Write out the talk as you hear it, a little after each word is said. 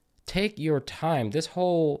take your time. This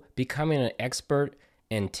whole becoming an expert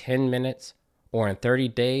in 10 minutes or in 30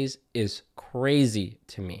 days is crazy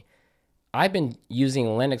to me. I've been using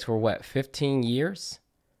Linux for 15 years?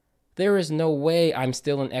 There is no way I'm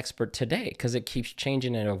still an expert today because it keeps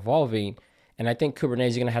changing and evolving. And I think Kubernetes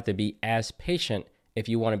is going to have to be as patient if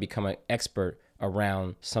you want to become an expert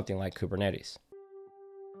around something like Kubernetes.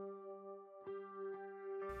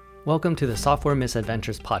 Welcome to the Software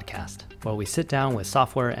Misadventures podcast, where we sit down with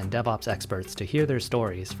software and DevOps experts to hear their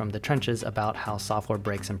stories from the trenches about how software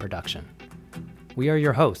breaks in production. We are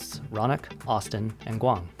your hosts, Ronak, Austin, and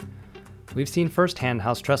Guang. We've seen firsthand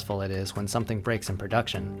how stressful it is when something breaks in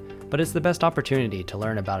production, but it's the best opportunity to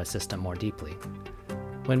learn about a system more deeply.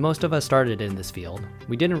 When most of us started in this field,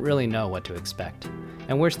 we didn't really know what to expect,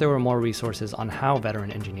 and wish there were more resources on how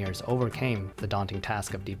veteran engineers overcame the daunting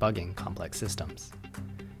task of debugging complex systems.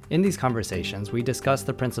 In these conversations, we discuss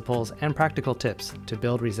the principles and practical tips to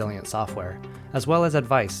build resilient software, as well as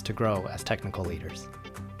advice to grow as technical leaders.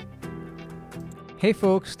 Hey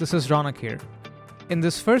folks, this is Ronak here. In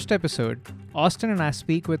this first episode, Austin and I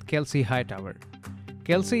speak with Kelsey Hightower.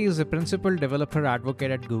 Kelsey is a principal developer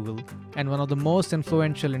advocate at Google and one of the most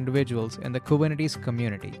influential individuals in the Kubernetes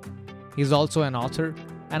community. He's also an author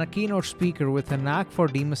and a keynote speaker with a knack for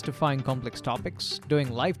demystifying complex topics,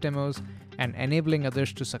 doing live demos, and enabling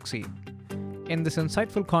others to succeed. In this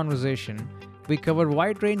insightful conversation, we cover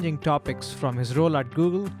wide-ranging topics from his role at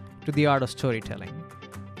Google to the art of storytelling.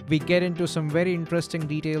 We get into some very interesting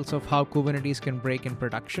details of how Kubernetes can break in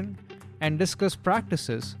production and discuss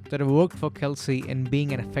practices that have worked for Kelsey in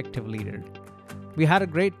being an effective leader. We had a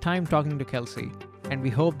great time talking to Kelsey, and we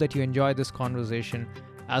hope that you enjoy this conversation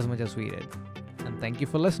as much as we did. And thank you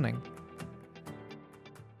for listening.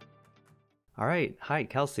 All right. Hi,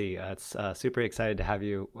 Kelsey. It's super excited to have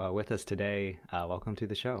you with us today. Welcome to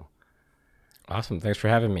the show. Awesome. Thanks for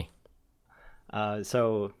having me.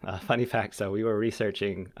 Funny fact, so we were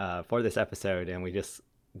researching for this episode, and we just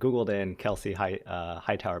Googled in Kelsey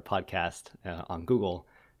Hightower podcast on Google,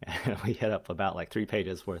 and we hit up about like 3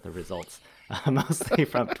 pages worth of results, mostly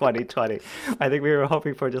from 2020. I think we were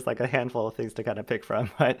hoping for just like a handful of things to kind of pick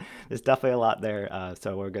from, but there's definitely a lot there.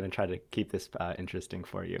 So we're going to try to keep this interesting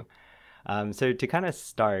for you. So to kind of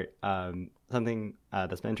start, something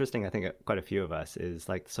that's been interesting, I think quite a few of us, is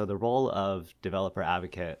like, so the role of developer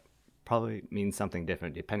advocate probably means something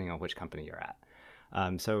different depending on which company you're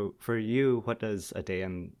at. So for you, what does a day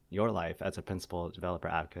in your life as a principal developer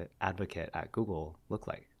advocate at Google look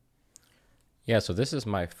like? Yeah, so this is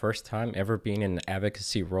my first time ever being in an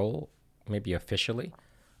advocacy role, maybe officially.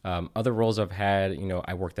 Other roles I've had,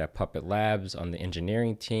 I worked at Puppet Labs on the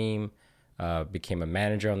engineering team, became a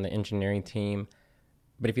manager on the engineering team.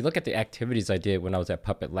 But if you look at the activities I did when I was at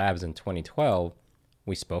Puppet Labs in 2012,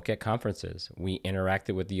 we spoke at conferences. We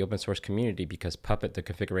interacted with the open source community because Puppet, the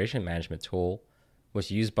configuration management tool, was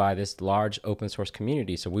used by this large open source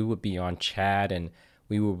community. So we would be on chat and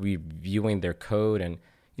we would be reviewing their code and,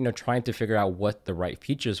 trying to figure out what the right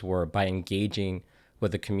features were by engaging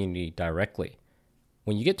with the community directly.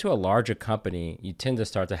 When you get to a larger company, you tend to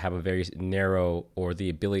start to have a very narrow or the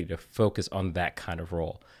ability to focus on that kind of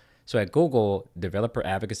role. So at Google, developer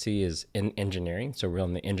advocacy is in engineering. So we're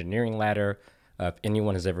on the engineering ladder. If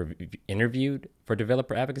anyone has ever interviewed for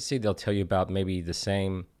developer advocacy, they'll tell you about maybe the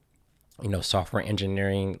same, software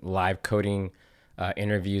engineering, live coding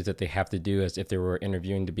interviews that they have to do as if they were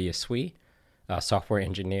interviewing to be a SWE, software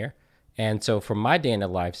engineer. And so for my day in the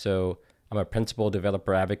life, so I'm a principal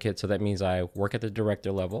developer advocate, so that means I work at the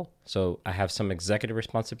director level. So I have some executive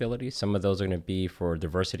responsibilities. Some of those are going to be for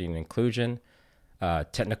diversity and inclusion,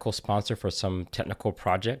 technical sponsor for some technical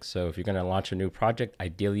projects. So if you're going to launch a new project,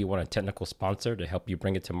 ideally you want a technical sponsor to help you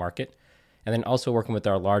bring it to market. And then also working with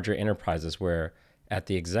our larger enterprises where at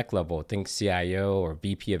the exec level, think CIO or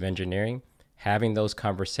VP of engineering, having those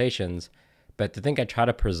conversations. But the thing I try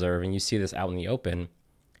to preserve, and you see this out in the open,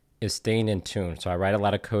 is staying in tune. So I write a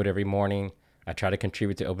lot of code every morning. I try to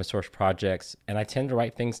contribute to open source projects, and I tend to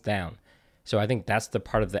write things down. So I think that's the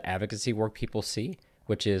part of the advocacy work people see,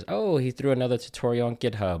 which is, oh, he threw another tutorial on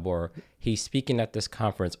GitHub, or he's speaking at this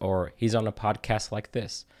conference, or he's on a podcast like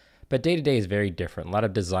this. But day to day is very different. A lot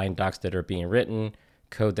of design docs that are being written,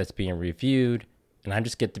 code that's being reviewed, and I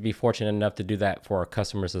just get to be fortunate enough to do that for our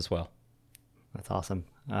customers as well. That's awesome.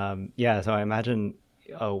 So I imagine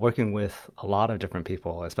working with a lot of different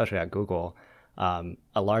people, especially at Google,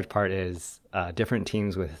 a large part is different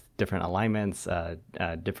teams with different alignments,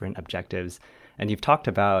 different objectives. And you've talked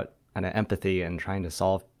about kind of empathy and trying to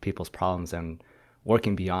solve people's problems and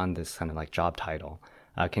working beyond this kind of like job title.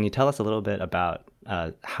 Can you tell us a little bit about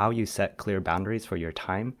how you set clear boundaries for your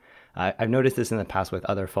time I've noticed this in the past with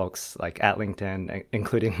other folks like at LinkedIn,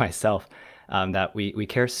 including myself, that we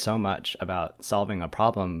care so much about solving a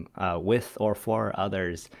problem with or for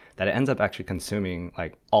others that it ends up actually consuming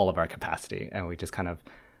like all of our capacity, and we just kind of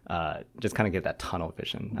get that tunnel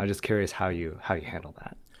vision. I was just curious how you handle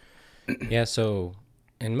that. Yeah, so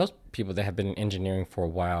and most people that have been in engineering for a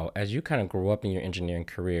while, as you kind of grow up in your engineering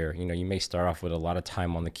career, you may start off with a lot of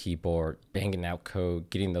time on the keyboard, banging out code,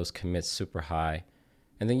 getting those commits super high.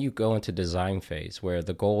 And then you go into design phase where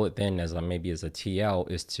the goal then maybe as a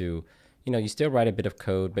TL is to, you still write a bit of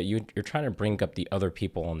code, but you're trying to bring up the other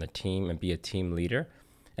people on the team and be a team leader.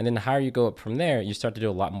 And then the higher you go up from there, you start to do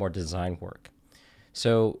a lot more design work.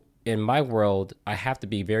 So in my world, I have to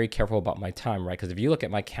be very careful about my time, right? Because if you look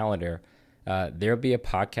at my calendar, there'll be a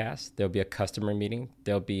podcast, there'll be a customer meeting,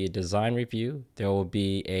 there'll be a design review, there will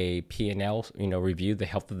be a P&L, review the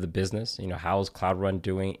health of the business. How's Cloud Run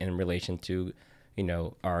doing in relation to,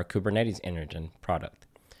 our Kubernetes engine product.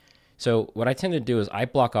 So what I tend to do is I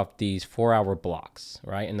block off these 4-hour blocks,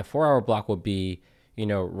 right? And the 4-hour block will be,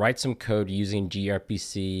 write some code using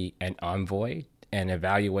gRPC and Envoy and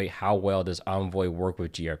evaluate how well does Envoy work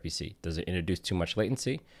with gRPC. Does it introduce too much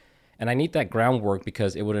latency? And I need that groundwork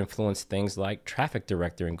because it would influence things like Traffic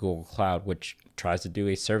Director in Google Cloud, which tries to do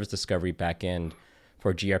a service discovery backend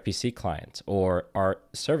for gRPC clients, or our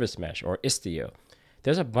service mesh or Istio.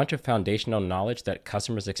 There's a bunch of foundational knowledge that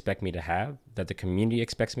customers expect me to have, that the community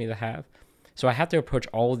expects me to have. So I have to approach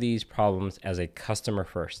all of these problems as a customer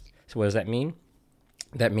first. So what does that mean?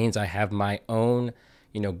 That means I have my own,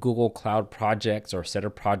 Google Cloud projects or set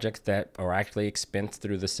of projects that are actually expensed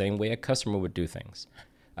through the same way a customer would do things.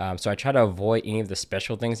 So I try to avoid any of the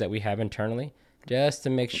special things that we have internally, just to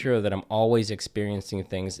make sure that I'm always experiencing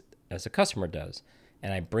things as a customer does.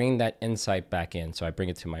 And I bring that insight back in. So I bring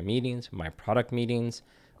it to my meetings, my product meetings,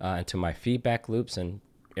 and to my feedback loops and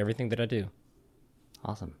everything that I do.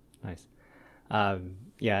 Awesome. Nice.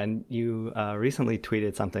 Yeah, and you recently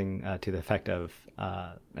tweeted something to the effect of,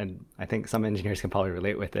 and I think some engineers can probably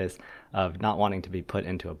relate with this, of not wanting to be put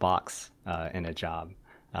into a box in a job.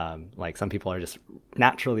 Like some people are just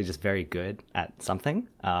naturally just very good at something,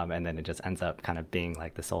 and then it just ends up kind of being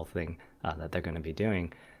like the sole thing that they're going to be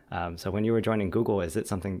doing. So when you were joining Google, was it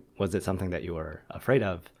something that you were afraid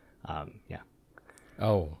of? Yeah.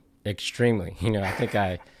 Oh, extremely. I think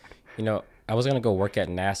I was going to go work at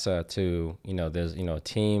NASA to, there's, a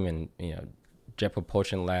team and, Jet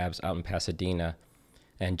Propulsion Labs out in Pasadena,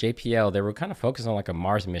 and JPL, they were kind of focused on like a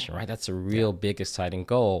Mars mission, right? That's a real big, exciting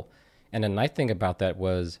goal. And the nice thing about that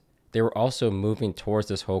was they were also moving towards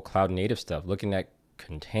this whole cloud native stuff, looking at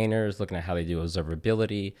containers, looking at how they do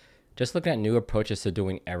observability, just looking at new approaches to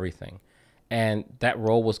doing everything. And that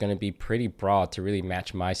role was going to be pretty broad to really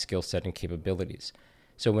match my skill set and capabilities.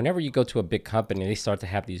 So whenever you go to a big company, they start to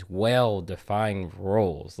have these well-defined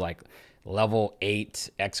roles like level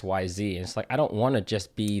 8 XYZ. And it's like, I don't want to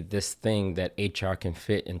just be this thing that HR can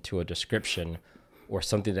fit into a description or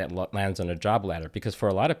something that lands on a job ladder, because for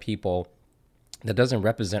a lot of people, that doesn't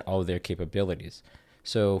represent all of their capabilities.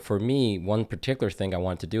 So for me, one particular thing I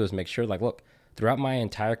wanted to do is make sure, like, look, throughout my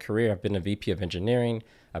entire career, I've been a VP of engineering,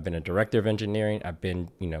 I've been a director of engineering, I've been,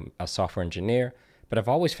 a software engineer, but I've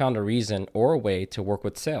always found a reason or a way to work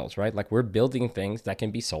with sales, right? Like we're building things that can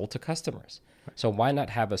be sold to customers. So why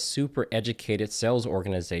not have a super educated sales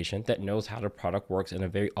organization that knows how the product works in a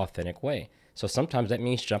very authentic way? So sometimes that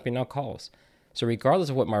means jumping on calls. So regardless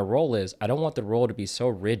of what my role is, I don't want the role to be so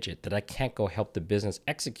rigid that I can't go help the business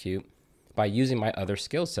execute by using my other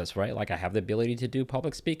skill sets, right? Like I have the ability to do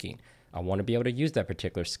public speaking. I want to be able to use that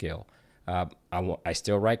particular skill. I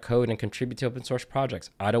still write code and contribute to open source projects.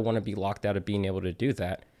 I don't want to be locked out of being able to do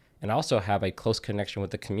that. And also have a close connection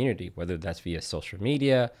with the community, whether that's via social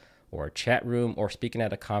media or a chat room or speaking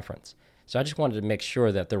at a conference. So I just wanted to make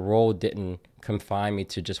sure that the role didn't confine me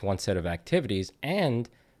to just one set of activities, and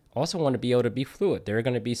also want to be able to be fluid. There are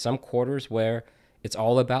going to be some quarters where it's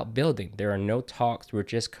all about building. There are no talks. We're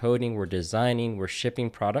just coding, we're designing, we're shipping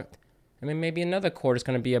product. I mean, maybe another quarter is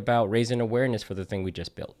going to be about raising awareness for the thing we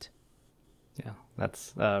just built. Yeah,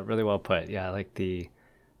 that's really well put. Yeah, like the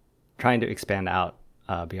trying to expand out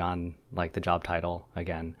beyond like the job title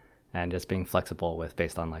again, and just being flexible with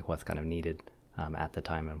based on like what's kind of needed at the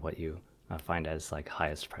time and what you find as like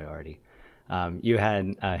highest priority. You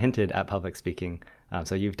had hinted at public speaking,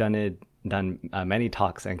 so you've done many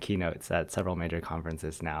talks and keynotes at several major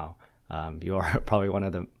conferences now. You're probably one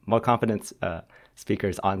of the more confident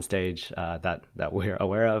speakers on stage that we're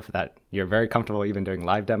aware of, that you're very comfortable even doing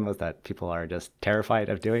live demos that people are just terrified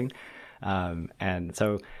of doing. And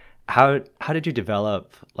so how did you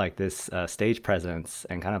develop like this stage presence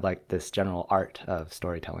and kind of like this general art of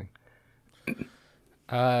storytelling?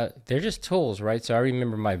 They're just tools, right? So I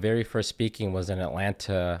remember my very first speaking was in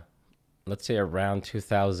Atlanta, let's say around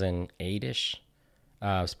 2008-ish.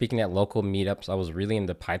 Speaking at local meetups, I was really in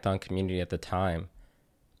the Python community at the time.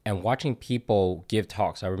 And watching people give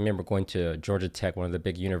talks. I remember going to Georgia Tech, one of the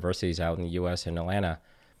big universities out in the US in Atlanta,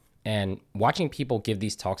 and watching people give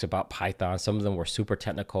these talks about Python. Some of them were super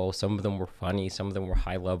technical, some of them were funny, some of them were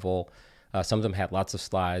high level, some of them had lots of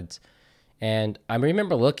slides. And I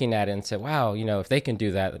remember looking at it and said, wow, if they can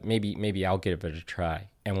do that, maybe I'll give it a try.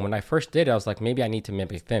 And when I first did it, I was like, maybe I need to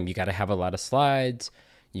mimic them. You got to have a lot of slides.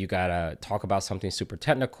 You got to talk about something super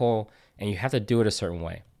technical, and you have to do it a certain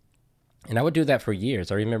way. And I would do that for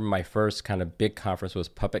years. I remember my first kind of big conference was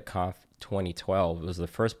PuppetConf 2012. It was the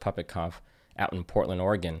first PuppetConf out in Portland,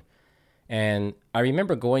 Oregon. And I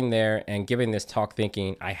remember going there and giving this talk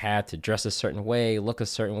thinking I had to dress a certain way, look a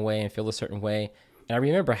certain way, and feel a certain way. And I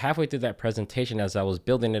remember halfway through that presentation, as I was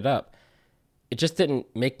building it up, it just didn't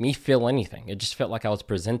make me feel anything. It just felt like I was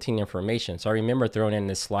presenting information. So I remember throwing in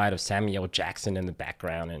this slide of Samuel Jackson in the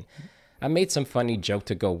background, and I made some funny joke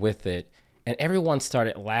to go with it. And everyone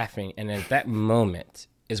started laughing. And at that moment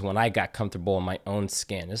is when I got comfortable in my own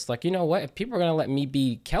skin. It's like, you know what? If people are going to let me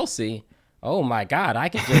be Kelsey, oh my God, I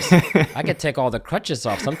could take all the crutches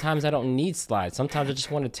off. Sometimes I don't need slides. Sometimes I just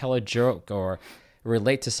want to tell a joke or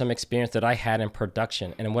relate to some experience that I had in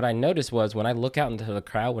production. And what I noticed was when I look out into the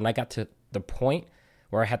crowd, when I got to the point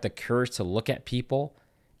where I had the courage to look at people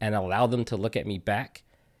and allow them to look at me back,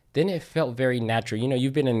 then it felt very natural.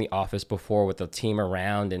 You've been in the office before with a team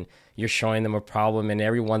around and you're showing them a problem and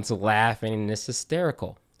everyone's laughing and it's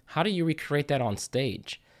hysterical. How do you recreate that on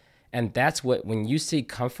stage? And that's when you see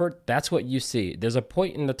comfort, that's what you see. There's a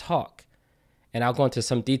point in the talk, and I'll go into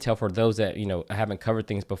some detail for those that, I haven't covered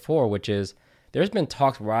things before, which is there's been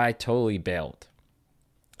talks where I totally bailed.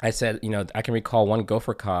 I said, I can recall one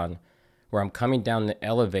GopherCon where I'm coming down the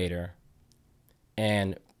elevator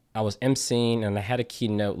and I was emceeing and I had a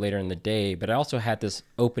keynote later in the day, but I also had this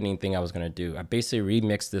opening thing I was going to do. I basically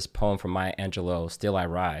remixed this poem from Maya Angelou, Still I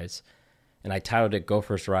Rise, and I titled it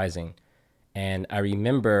Gophers Rising. And I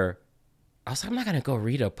remember I was like, I'm not going to go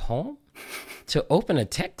read a poem to open a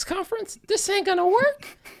tech conference. This ain't going to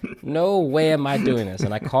work. No way am I doing this.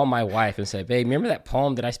 And I called my wife and said, babe, remember that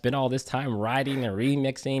poem that I spent all this time writing and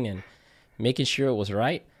remixing and making sure it was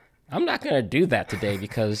right? I'm not going to do that today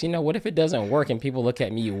because, what if it doesn't work and people look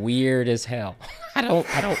at me weird as hell? I don't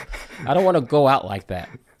want to go out like that.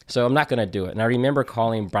 So I'm not going to do it. And I remember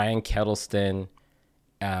calling Brian Kettleston,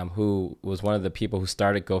 who was one of the people who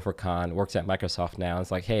started GopherCon, works at Microsoft now. And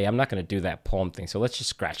it's like, hey, I'm not going to do that poem thing. So let's just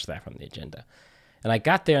scratch that from the agenda. And I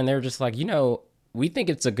got there and they were just like, we think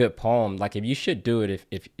it's a good poem. Like, if you should do it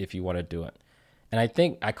if you want to do it. And I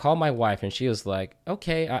think I called my wife and she was like,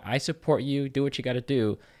 okay, I support you. Do what you got to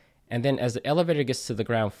do. And then as the elevator gets to the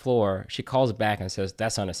ground floor, she calls back and says,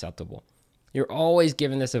 that's unacceptable. You're always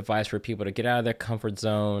giving this advice for people to get out of their comfort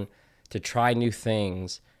zone, to try new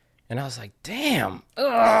things. And I was like, damn,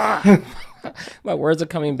 my words are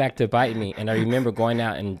coming back to bite me. And I remember going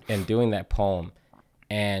out and doing that poem.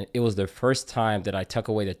 And it was the first time that I took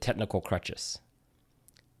away the technical crutches.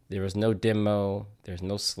 There was no demo. There's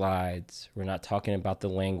no slides. We're not talking about the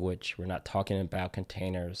language. We're not talking about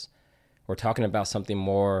containers. We're talking about something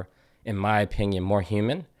more, in my opinion, more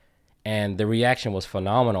human. And the reaction was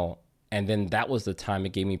phenomenal. And then that was the time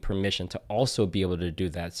it gave me permission to also be able to do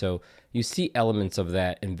that. So you see elements of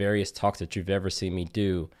that in various talks that you've ever seen me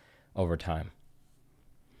do over time.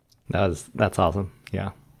 That's awesome. Yeah.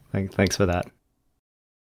 Thanks for that.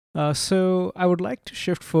 So I would like to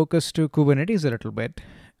shift focus to Kubernetes a little bit.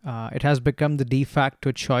 It has become the de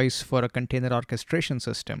facto choice for a container orchestration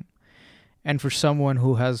system. And for someone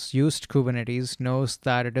who has used Kubernetes knows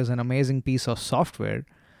that it is an amazing piece of software.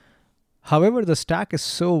 However, the stack is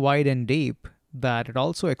so wide and deep that it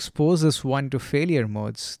also exposes one to failure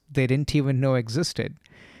modes they didn't even know existed.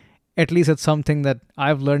 At least it's something that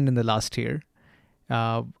I've learned in the last year.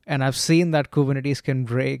 And I've seen that Kubernetes can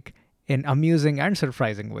break in amusing and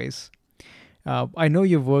surprising ways. I know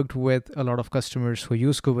you've worked with a lot of customers who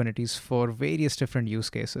use Kubernetes for various different use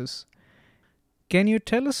cases. Can you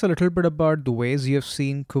tell us a little bit about the ways you have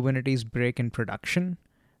seen Kubernetes break in production?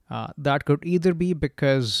 That could either be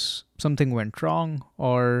because something went wrong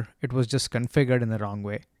or it was just configured in the wrong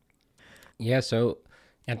way. Yeah, so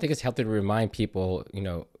I think it's healthy to remind people,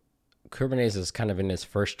 Kubernetes is kind of in its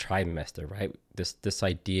first trimester, right? This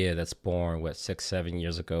idea that's born, 6-7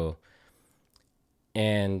 years ago.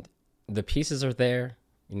 And the pieces are there.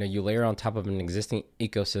 You layer on top of an existing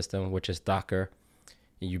ecosystem, which is Docker.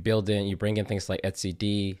 You bring in things like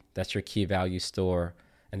etcd, that's your key value store,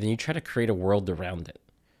 and then you try to create a world around it.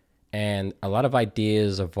 And a lot of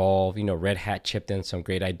ideas evolve. Red Hat chipped in some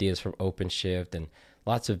great ideas from OpenShift, and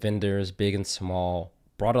lots of vendors, big and small,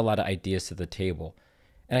 brought a lot of ideas to the table.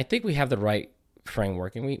 And I think we have the right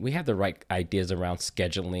framework, and we have the right ideas around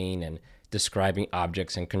scheduling and describing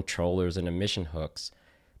objects and controllers and emission hooks.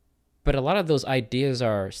 But a lot of those ideas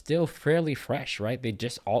are still fairly fresh, right?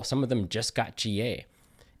 Some of them just got GA.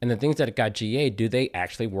 And the things that got GA, do they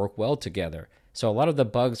actually work well together? So a lot of the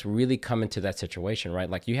bugs really come into that situation, right?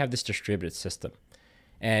 Like you have this distributed system.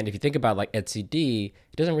 And if you think about like etcd,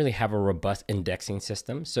 it doesn't really have a robust indexing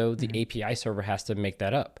system. So the API server has to make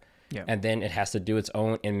that up. Yeah. And then it has to do its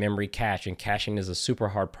own in-memory cache, and caching is a super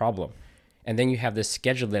hard problem. And then you have this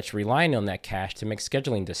scheduler that's relying on that cache to make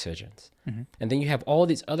scheduling decisions. And then you have all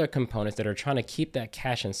these other components that are trying to keep that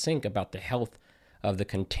cache in sync about the health of the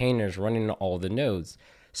containers running on all the nodes.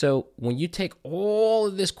 So when you take all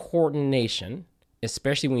of this coordination,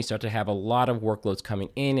 especially when you start to have a lot of workloads coming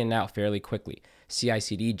in and out fairly quickly,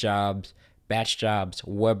 CI/CD jobs, batch jobs,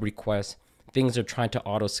 web requests, things are trying to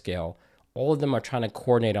auto scale. All of them are trying to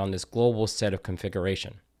coordinate on this global set of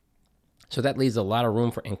configuration. So that leaves a lot of room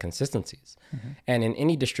for inconsistencies. And in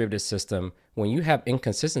any distributed system, when you have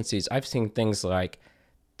inconsistencies, I've seen things like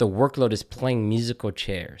the workload is playing musical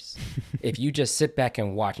chairs. If you just sit back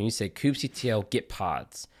and watch and you say kubectl git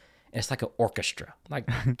pods, and it's like an orchestra, like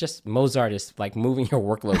just Mozart is like moving your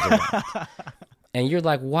workloads around. And you're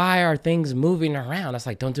like, why are things moving around? It's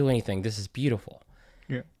like, don't do anything. This is beautiful.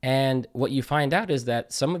 Yeah. And what you find out is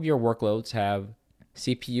that some of your workloads have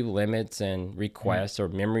CPU limits and requests, or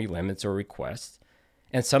memory limits or requests,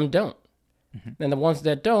 and some don't. And the ones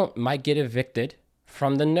that don't might get evicted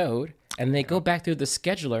from the node, and they go back through the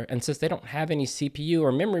scheduler, and since they don't have any CPU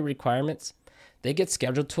or memory requirements, they get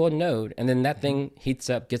scheduled to a node, and then that thing heats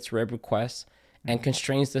up, gets web requests, and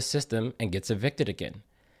constrains the system and gets evicted again.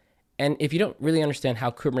 And if you don't really understand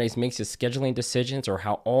how Kubernetes makes its scheduling decisions, or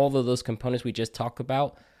how all of those components we just talked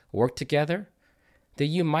about work together, then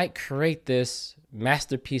you might create this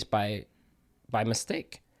masterpiece by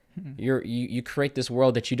mistake. You create this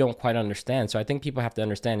world that you don't quite understand. So I think people have to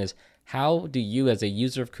understand is, how do you as a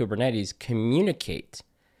user of Kubernetes communicate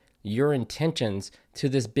your intentions to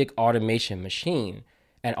this big automation machine?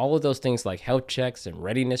 And all of those things like health checks and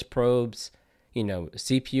readiness probes,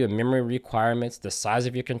 CPU and memory requirements, the size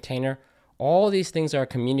of your container, all these things are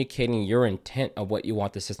communicating your intent of what you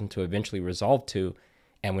want the system to eventually resolve to.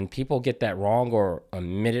 And when people get that wrong or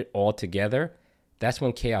omit it altogether, that's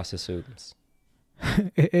when chaos assumes.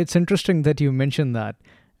 It's interesting that you mentioned that.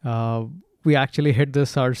 We actually hit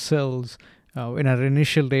this ourselves in our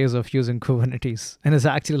initial days of using Kubernetes, and it's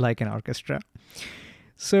actually like an orchestra.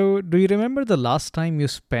 So do you remember the last time you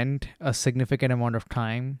spent a significant amount of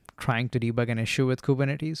time trying to debug an issue with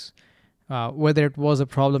Kubernetes? Whether it was a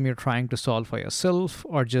problem you're trying to solve for yourself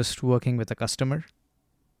or just working with a customer?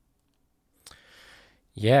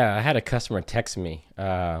 Yeah, I had a customer text me.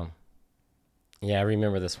 Yeah, I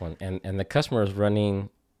remember this one. And the customer was running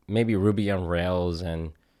maybe Ruby on Rails,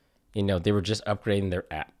 and they were just upgrading their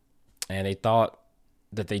app. And they thought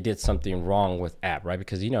that they did something wrong with app, right?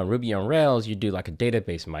 Because Ruby on Rails, you do like a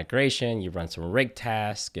database migration, you run some rig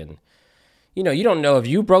task, and you don't know if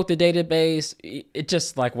you broke the database. It's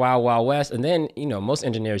just like wild, wild west. And then, most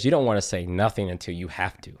engineers, you don't want to say nothing until you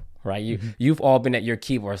have to, right? You've all been at your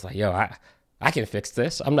keyboards like, yo, I can fix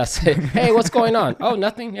this. I'm not saying, hey, what's going on? Oh,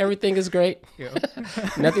 nothing. Everything is great. Yeah.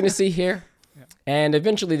 Nothing to see here. Yeah. And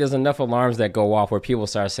eventually there's enough alarms that go off where people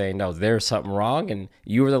start saying, no, there's something wrong, and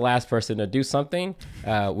you were the last person to do something.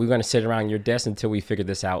 We're going to sit around your desk until we figure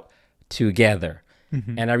this out together.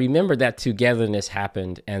 And I remember that togetherness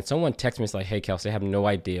happened, and someone texted me, it's like, hey, Kelsey, I have no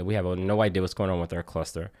idea. We have no idea what's going on with our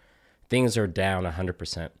cluster. Things are down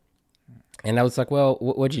 100%. And I was like, well,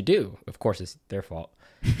 what'd you do? Of course, it's their fault.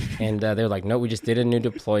 And they're like, no, we just did a new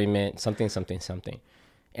deployment, something.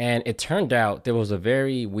 And it turned out there was a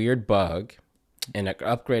very weird bug in an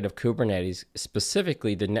upgrade of Kubernetes,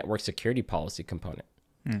 specifically the network security policy component.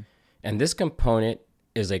 And this component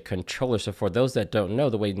is a controller. So for those that don't know,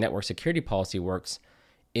 the way network security policy works,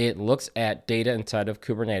 it looks at data inside of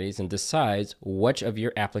Kubernetes and decides which of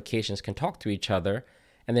your applications can talk to each other.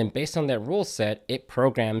 And then based on that rule set, it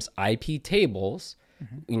programs IP tables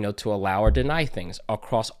to allow or deny things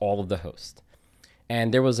across all of the hosts.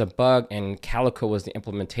 And there was a bug, and Calico was the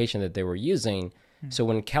implementation that they were using. So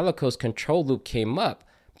when Calico's control loop came up,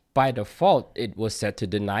 by default, it was set to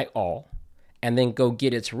deny all, and then go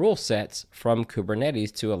get its rule sets from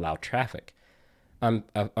Kubernetes to allow traffic.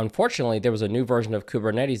 Unfortunately, there was a new version of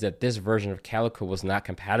Kubernetes that this version of Calico was not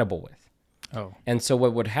compatible with. Oh. And so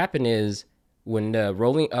what would happen is when the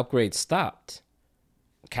rolling upgrade stopped,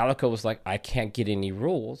 Calico was like, I can't get any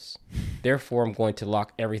rules. Therefore, I'm going to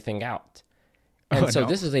lock everything out. And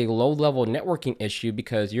this is a low-level networking issue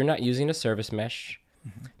because you're not using a service mesh.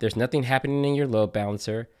 Mm-hmm. There's nothing happening in your load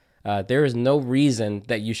balancer. There is no reason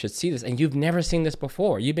that you should see this. And you've never seen this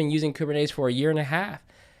before. You've been using Kubernetes for a year and a half.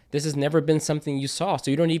 This has never been something you saw,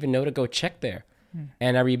 so you don't even know to go check there.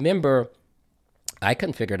 And I remember I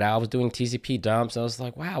couldn't figure it out. I was doing TCP dumps. I was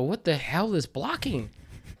like, wow, what the hell is blocking?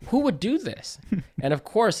 Who would do this? And of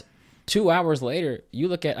course, 2 hours later, you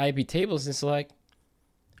look at IP tables and it's like,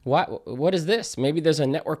 what is this? Maybe there's a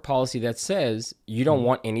network policy that says you don't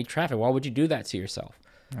want any traffic. Why would you do that to yourself?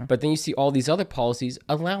 Yeah. But then you see all these other policies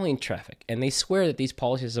allowing traffic, and they swear that these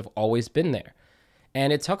policies have always been there.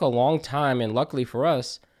 And it took a long time, and luckily for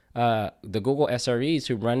us, the Google SREs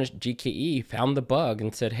who run GKE found the bug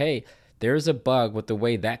and said, hey, there's a bug with the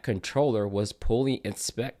way that controller was pulling its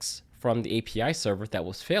specs from the API server that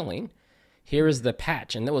was failing. Here is the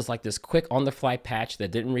patch. And it was like this quick on-the-fly patch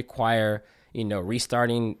that didn't require,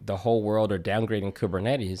 restarting the whole world or downgrading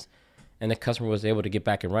Kubernetes. And the customer was able to get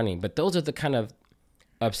back and running. But those are the kind of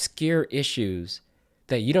obscure issues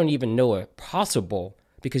that you don't even know are possible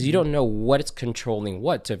because you don't know what it's controlling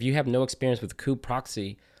what. So if you have no experience with kube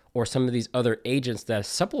proxy or some of these other agents that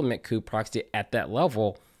supplement kube proxy at that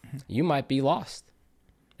level, you might be lost.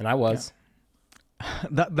 And I was. Yeah.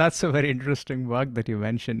 That's a very interesting bug that you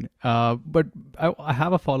mentioned. But I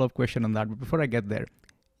have a follow-up question on that. But before I get there,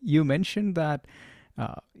 you mentioned that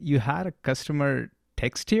you had a customer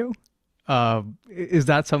text you. Is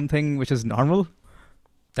that something which is normal?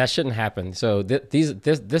 That shouldn't happen. So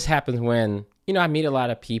this happens when, I meet a lot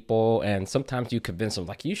of people, and sometimes you convince them,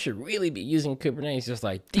 like, you should really be using Kubernetes. Just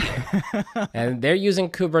like, damn. And they're using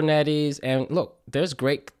Kubernetes. And look, there's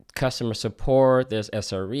great customer support. There's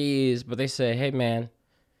SREs. But they say, hey, man,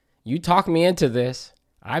 you talked me into this.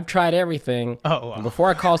 I've tried everything. Oh, wow. Before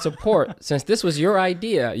I call support, since this was your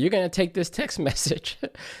idea, you're going to take this text message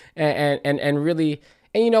and really...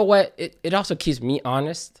 And you know what? It also keeps me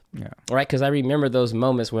honest, right? Because I remember those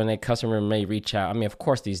moments when a customer may reach out. I mean, of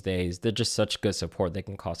course, these days, they're just such good support. They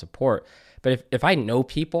can call support. But if I know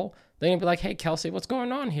people, they're going to be like, hey, Kelsey, what's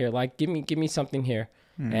going on here? Like, give me something here.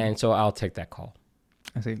 And so I'll take that call.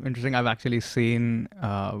 I see. Interesting. I've actually seen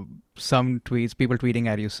some tweets, people tweeting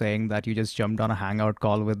at you saying that you just jumped on a Hangout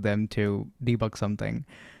call with them to debug something.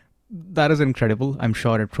 That is incredible. I'm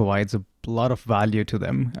sure it provides a lot of value to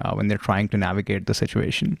them when they're trying to navigate the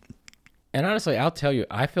situation. And honestly, I'll tell you,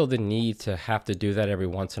 I feel the need to have to do that every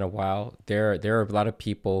once in a while. There are a lot of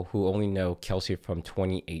people who only know Kelsey from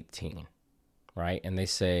 2018, right? And they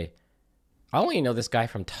say, I only know this guy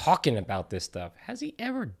from talking about this stuff. Has he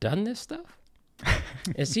ever done this stuff?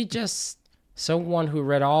 Is he just someone who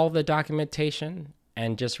read all the documentation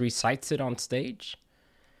and just recites it on stage?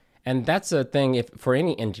 And that's a thing for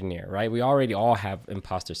any engineer, right? We already all have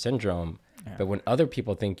imposter syndrome, but when other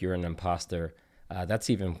people think you're an imposter,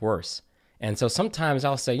 that's even worse. And so sometimes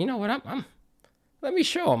I'll say, you know what, let me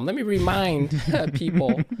show them. Let me remind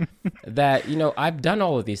people that, I've done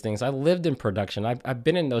all of these things. I lived in production. I've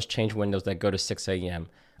been in those change windows that go to 6 a.m.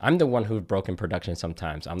 I'm the one who's broken production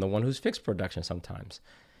sometimes. I'm the one who's fixed production sometimes.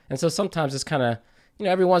 And so sometimes it's kind of,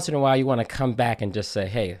 every once in a while you want to come back and just say,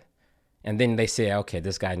 hey, and then they say, okay,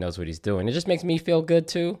 this guy knows what he's doing. It just makes me feel good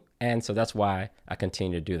too. And so that's why I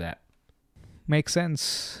continue to do that. Makes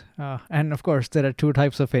sense. And of course, there are two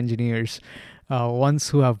types of engineers. Ones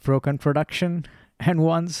who have broken production and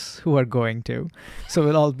ones who are going to. So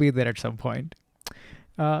we'll all be there at some point.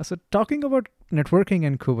 So talking about networking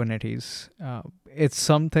and Kubernetes, it's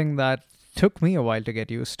something that took me a while to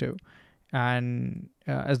get used to. And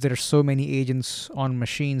as there are so many agents on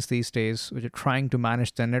machines these days, which are trying to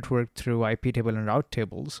manage the network through IP table and route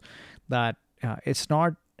tables, that it's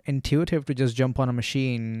not intuitive to just jump on a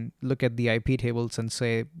machine, look at the IP tables and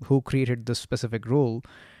say who created this specific rule,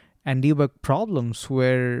 and debug problems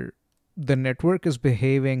where the network is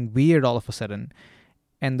behaving weird all of a sudden,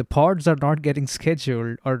 and the pods are not getting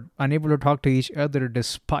scheduled or unable to talk to each other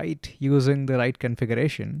despite using the right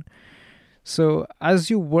configuration. So as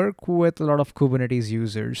you work with a lot of Kubernetes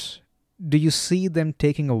users, do you see them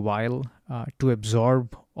taking a while to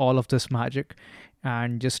absorb all of this magic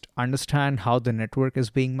and just understand how the network is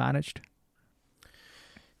being managed?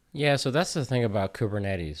 Yeah, so that's the thing about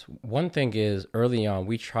Kubernetes. One thing is early on,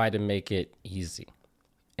 we try to make it easy.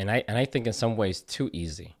 And I think in some ways too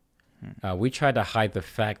easy. We try to hide the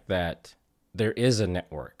fact that there is a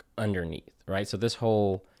network underneath, right? So this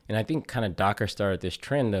whole... And I think kind of Docker started this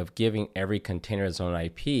trend of giving every container its own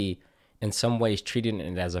IP, in some ways treating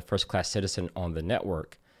it as a first-class citizen on the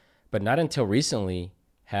network. But not until recently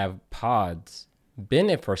have pods been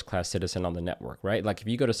a first-class citizen on the network, right? Like if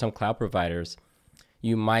you go to some cloud providers,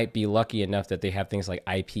 you might be lucky enough that they have things like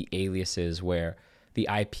IP aliases where the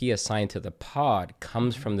IP assigned to the pod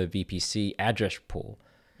comes from the VPC address pool.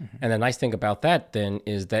 And the nice thing about that then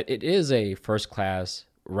is that it is a first-class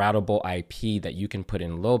routable IP that you can put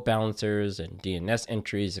in load balancers and DNS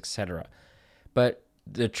entries, etc. But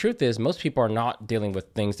the truth is most people are not dealing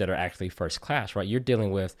with things that are actually first class, right? You're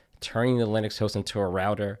dealing with turning the Linux host into a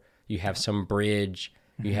router. You have some bridge,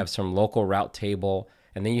 you have some local route table,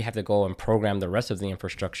 and then you have to go and program the rest of the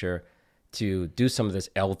infrastructure to do some of this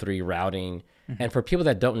L3 routing. And for people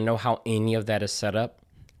that don't know how any of that is set up,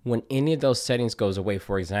 when any of those settings goes away,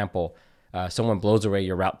 for example, someone blows away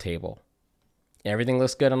your route table, everything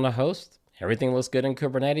looks good on the host, everything looks good in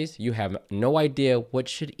Kubernetes, you have no idea what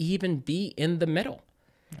should even be in the middle.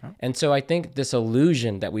 And so I think this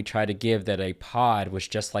illusion that we try to give that a pod was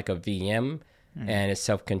just like a VM and it's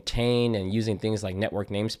self-contained and using things like network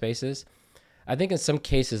namespaces, I think in some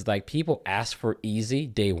cases, like people ask for easy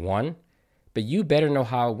day one, but you better know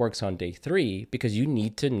how it works on day 3 because you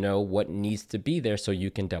need to know what needs to be there so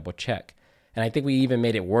you can double check. And I think we even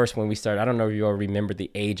made it worse when we started. I don't know if you all remember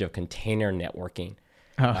the age of container networking.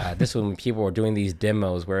 This was when people were doing these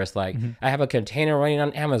demos where it's like, I have a container running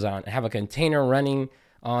on Amazon. I have a container running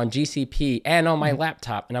on GCP and on my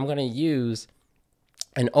laptop, and I'm going to use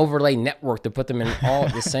an overlay network to put them in all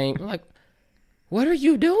the same. I'm like, what are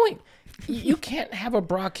you doing? You can't have a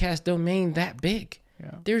broadcast domain that big.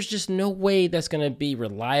 Yeah. There's just no way that's going to be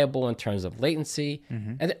reliable in terms of latency.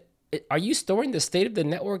 And are you storing the state of the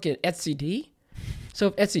network in etcd? So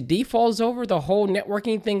if etcd falls over, the whole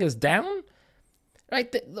networking thing is down?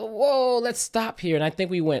 Right? Whoa, let's stop here. And I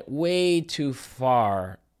think we went way too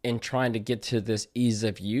far in trying to get to this ease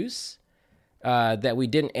of use that we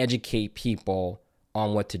didn't educate people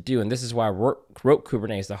on what to do. And this is why I wrote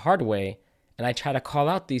Kubernetes the hard way. And I try to call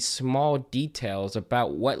out these small details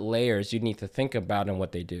about what layers you need to think about and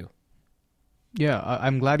what they do. Yeah,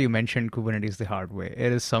 I'm glad you mentioned Kubernetes the hard way.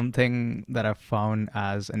 It is something that I've found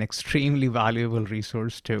as an extremely valuable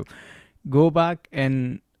resource to go back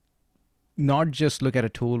and not just look at a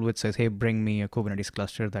tool which says, hey, bring me a Kubernetes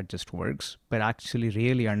cluster that just works, but actually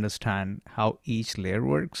really understand how each layer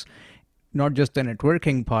works, not just the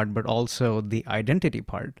networking part, but also the identity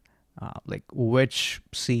part. Like which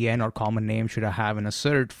CN or common name should I have in a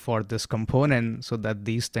cert for this component so that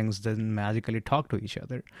these things didn't magically talk to each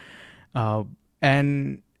other.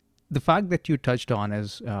 And the fact that you touched on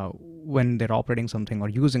is when they're operating something or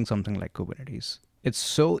using something like Kubernetes, it's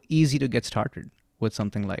so easy to get started with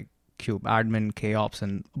something like kubeadmin, kops,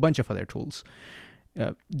 and a bunch of other tools.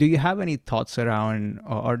 Do you have any thoughts around,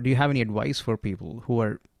 or do you have any advice for people who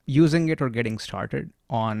are using it or getting started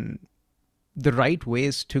on the right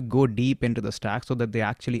ways to go deep into the stack so that they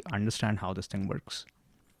actually understand how this thing works?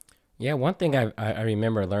 Yeah, one thing I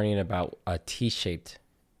remember learning about a T-shaped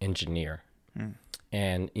engineer.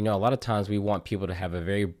 And, you know, a lot of times we want people to have a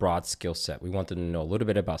very broad skill set. We want them to know a little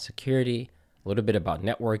bit about security, a little bit about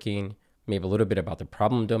networking, maybe a little bit about the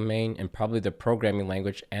problem domain, and probably the programming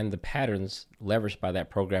language and the patterns leveraged by that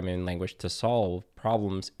programming language to solve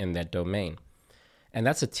problems in that domain. And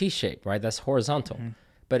that's a T-shape, right? That's horizontal.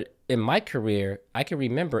 But in my career, I can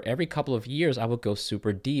remember every couple of years, I would go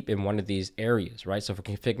super deep in one of these areas, right? So for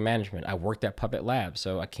config management, I worked at Puppet Labs.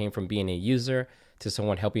 So I came from being a user to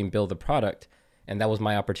someone helping build the product. And that was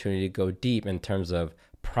my opportunity to go deep in terms of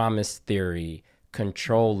promise theory,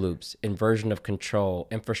 control loops, inversion of control,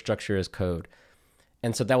 infrastructure as code.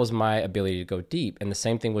 And so that was my ability to go deep. And the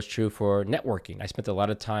same thing was true for networking. I spent a lot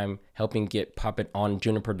of time helping get Puppet on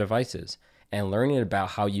Juniper devices and learning about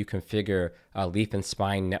how you configure a leaf and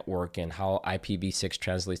spine network and how IPv6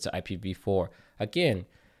 translates to IPv4. Again,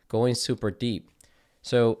 going super deep.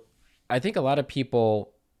 So I think a lot of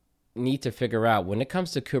people need to figure out when it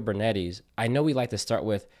comes to Kubernetes, I know we like to start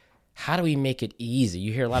with, how do we make it easy?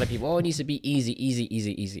 You hear a lot of people, oh, it needs to be easy, easy,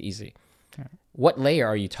 easy, easy, easy. Okay. What layer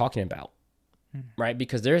are you talking about? Right?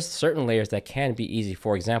 Because there's certain layers that can be easy.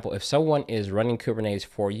 For example, if someone is running Kubernetes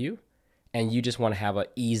for you, and you just want to have an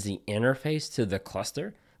easy interface to the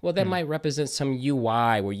cluster, well, that might represent some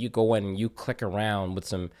UI where you go in and you click around with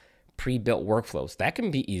some pre-built workflows. That can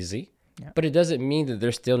be easy, but it doesn't mean that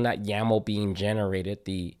there's still not YAML being generated,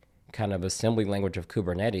 the kind of assembly language of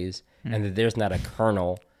Kubernetes, and that there's not a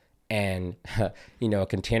kernel and a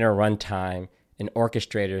container runtime, an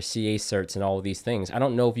orchestrator, CA certs, and all of these things. I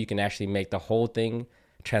don't know if you can actually make the whole thing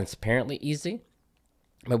transparently easy,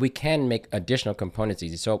 but we can make additional components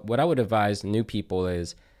easy. So what I would advise new people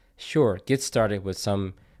is, sure, get started with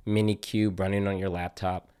some mini cube running on your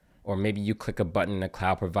laptop, or maybe you click a button in a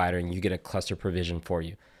cloud provider and you get a cluster provision for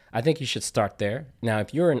you. I think you should start there. Now,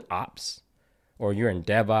 if you're in ops or you're in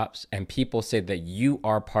DevOps and people say that you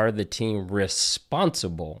are part of the team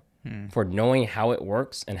responsible for knowing how it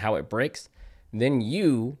works and how it breaks, then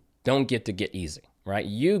you don't get easy, right?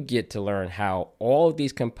 You get to learn how all of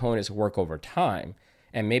these components work over time.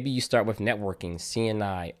 And maybe you start with networking,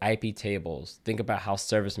 CNI, IP tables, think about how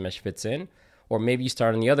service mesh fits in. Or maybe you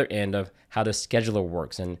start on the other end of how the scheduler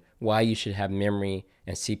works and why you should have memory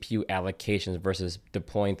and CPU allocations versus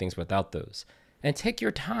deploying things without those. And take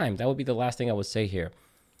your time. That would be the last thing I would say here.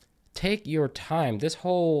 Take your time. This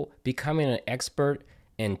whole becoming an expert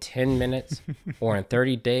in 10 minutes or in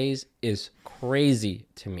 30 days is crazy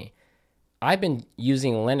to me. I've been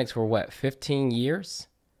using Linux for 15 years?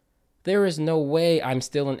 There is no way I'm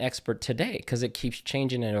still an expert today because it keeps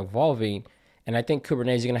changing and evolving. And I think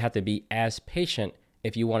Kubernetes is going to have to be as patient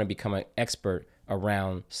if you want to become an expert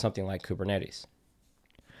around something like Kubernetes.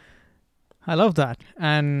 I love that.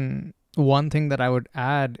 And one thing that I would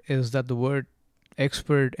add is that the word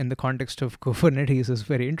expert in the context of Kubernetes is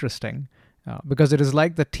very interesting because it is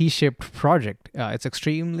like the T-shaped project. It's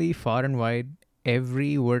extremely far and wide.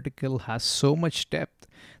 Every vertical has so much depth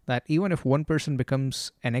that even if one person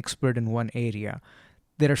becomes an expert in one area,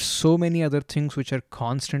 there are so many other things which are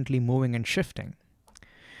constantly moving and shifting.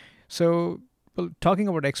 So, well, talking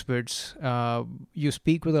about experts, you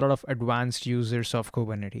speak with a lot of advanced users of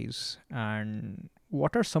Kubernetes. And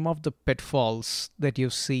what are some of the pitfalls that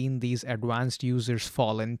you've seen these advanced users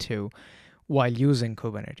fall into while using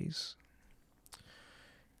Kubernetes?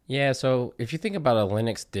 Yeah, so if you think about a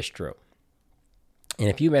Linux distro, and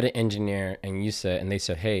if you met an engineer and they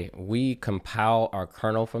said, hey, we compile our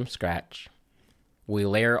kernel from scratch, we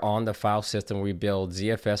layer on the file system, we build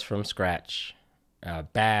ZFS from scratch,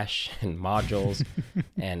 Bash and modules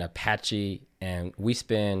and Apache, and we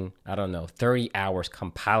spend, 30 hours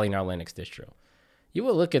compiling our Linux distro. You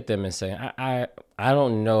will look at them and say, I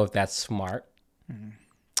don't know if that's smart.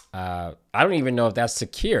 I don't even know if that's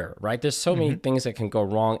secure, right? There's so many things that can go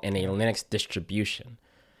wrong in a Linux distribution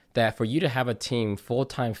that for you to have a team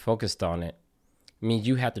full-time focused on it means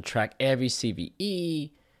you have to track every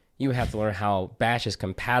CVE. You have to learn how Bash is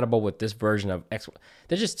compatible with this version of X.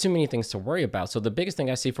 There's just too many things to worry about. So the biggest thing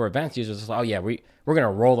I see for advanced users is, we're going to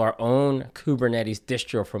roll our own Kubernetes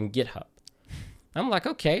distro from GitHub. I'm like,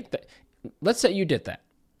 okay, let's say you did that.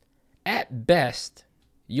 At best,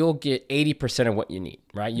 you'll get 80% of what you need,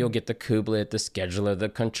 right? You'll get the kubelet, the scheduler, the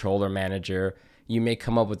controller manager. You may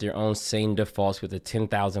come up with your own same defaults with the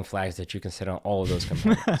 10,000 flags that you can set on all of those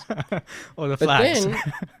components. Or the flags.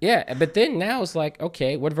 But then now it's like,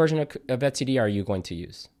 okay, what version of etcd are you going to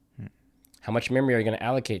use? How much memory are you going to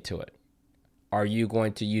allocate to it? Are you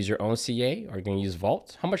going to use your own CA? Are you going to use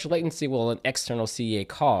Vault? How much latency will an external CA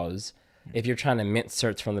cause if you're trying to mint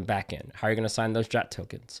certs from the backend? How are you going to sign those JWT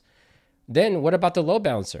tokens? Then what about the load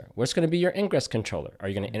balancer? What's going to be your ingress controller? Are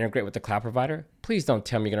you going to integrate with the cloud provider? Please don't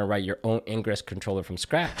tell me you're going to write your own ingress controller from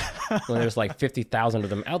scratch when there's like 50,000 of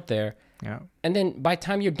them out there. Yeah. And then by the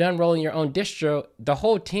time you're done rolling your own distro, the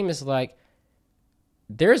whole team is like,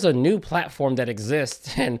 there's a new platform that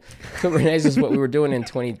exists, and Kubernetes is what we were doing in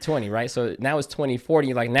 2020, right? So now it's 2040.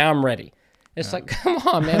 You're like, now I'm ready. It's like, come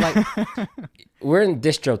on, man. Like, we're in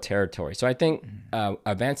distro territory. So I think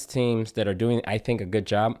advanced teams that are doing, I think, a good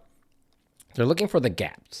job, they're looking for the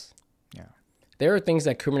gaps. Yeah. There are things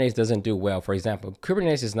that Kubernetes doesn't do well. For example,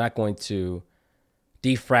 Kubernetes is not going to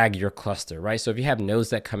defrag your cluster, right? So if you have nodes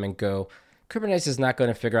that come and go, Kubernetes is not going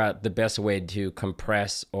to figure out the best way to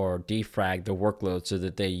compress or defrag the workload so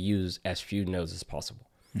that they use as few nodes as possible.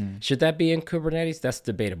 Should that be in Kubernetes? That's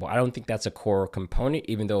debatable. I don't think that's a core component,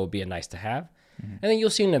 even though it would be a nice to have. And then you'll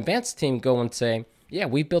see an advanced team go and say, yeah,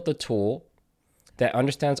 we built a tool that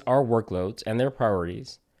understands our workloads and their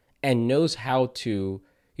priorities and knows how to,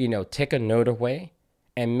 take a node away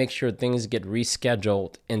and make sure things get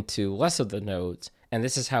rescheduled into less of the nodes. And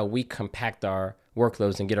this is how we compact our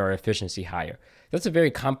workloads and get our efficiency higher. That's a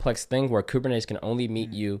very complex thing where Kubernetes can only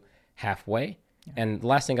meet you halfway. Yeah. And the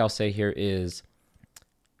last thing I'll say here is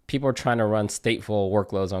people are trying to run stateful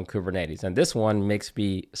workloads on Kubernetes. And this one makes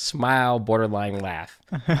me smile, borderline laugh,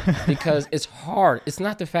 because it's hard. It's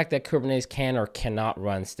not the fact that Kubernetes can or cannot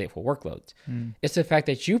run stateful workloads. It's the fact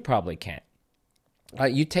that you probably can't.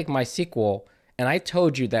 You take MySQL, and I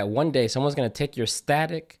told you that one day someone's going to take your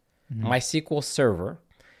static MySQL server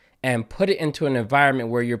and put it into an environment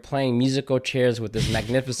where you're playing musical chairs with this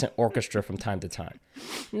magnificent orchestra from time to time.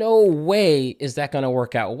 No way is that going to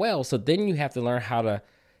work out well. So then you have to learn how to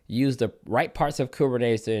use the right parts of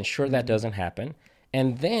Kubernetes to ensure that doesn't happen,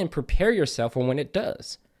 and then prepare yourself for when it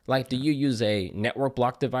does. Like, do you use a network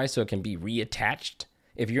block device so it can be reattached?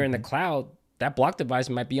 If you're in the cloud, that block device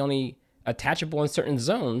might be only attachable in certain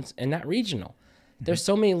zones and not regional. There's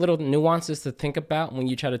so many little nuances to think about when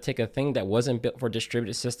you try to take a thing that wasn't built for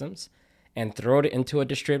distributed systems and throw it into a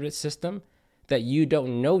distributed system that you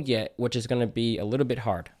don't know yet, which is going to be a little bit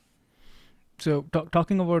hard. So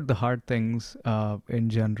talking about the hard things in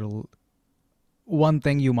general, one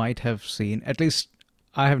thing you might have seen, at least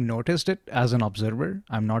I have noticed it as an observer.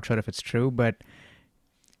 I'm not sure if it's true, but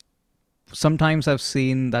sometimes I've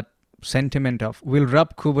seen that sentiment of we'll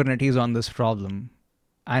rub Kubernetes on this problem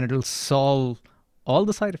and it'll solve all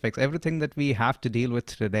the side effects, everything that we have to deal with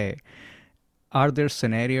today. Are there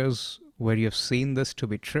scenarios where you've seen this to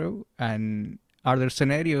be true? And are there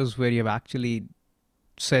scenarios where you've actually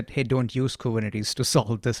said, hey, don't use Kubernetes to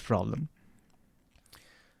solve this problem?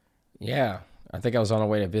 Yeah. I think I was on the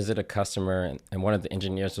way to visit a customer, and one of the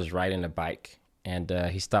engineers was riding a bike, and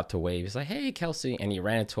he stopped to wave. He's like, hey, Kelsey. And he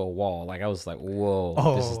ran into a wall. Like, I was like,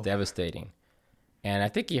 whoa, This is devastating. And I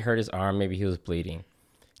think he hurt his arm. Maybe he was bleeding.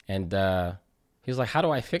 And he was like, how do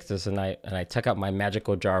I fix this? And I took out my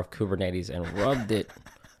magical jar of Kubernetes and rubbed it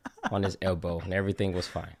on his elbow, and everything was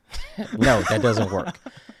fine. No, that doesn't work.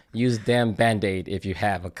 Use damn Band-Aid if you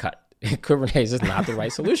have a cut. Kubernetes is not the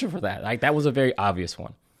right solution for that. Like, that was a very obvious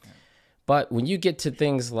one. But when you get to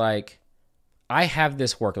things like, I have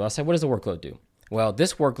this workload. I say, what does the workload do? Well,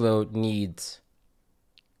 this workload needs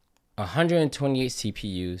 128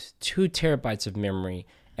 CPUs, 2 terabytes of memory,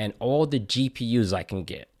 and all the GPUs I can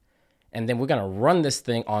get. And then we're going to run this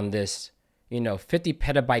thing on this, 50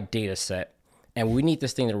 petabyte data set. And we need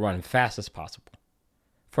this thing to run fast as possible.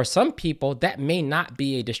 For some people, that may not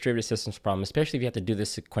be a distributed systems problem, especially if you have to do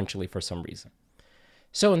this sequentially for some reason.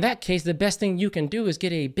 So in that case, the best thing you can do is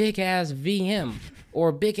get a big ass VM or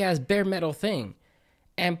a big ass bare metal thing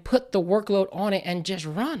and put the workload on it and just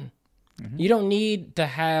run. Mm-hmm. You don't need to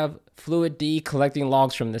have fluid collecting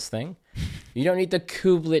logs from this thing. You don't need the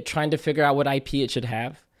kubelet trying to figure out what IP it should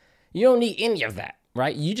have. You don't need any of that,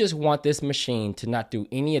 right? You just want this machine to not do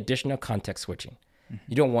any additional context switching.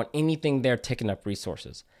 You don't want anything there taking up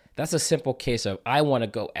resources. That's a simple case of I want to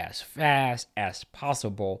go as fast as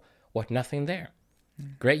possible with nothing there.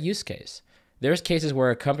 Great use case. There's cases where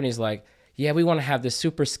a company's like, yeah, we want to have this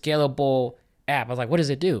super scalable app. I was like, what does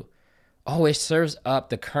it do? Oh, it serves up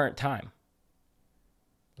the current time.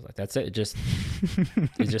 I was like, that's it. It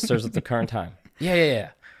just serves up the current time.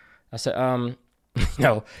 Yeah. I said,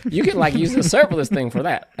 you can use the serverless thing for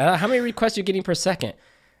that. How many requests are you getting per second?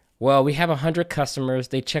 Well, we have 100 customers.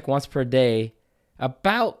 They check once per day.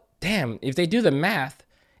 If they do the math,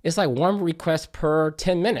 it's like 1 request per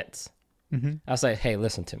 10 minutes. Mm-hmm. I was like, hey,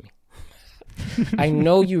 listen to me. I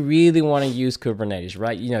know you really want to use Kubernetes,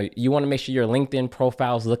 right? You want to make sure your LinkedIn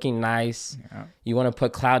profile is looking nice. Yeah. You want to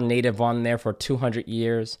put cloud native on there for 200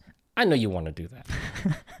 years. I know you want to do that.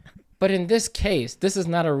 But in this case, this is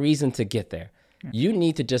not a reason to get there. Yeah. You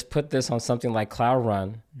need to just put this on something like Cloud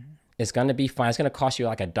Run. Mm-hmm. It's going to be fine. It's going to cost you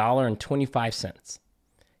like $1.25.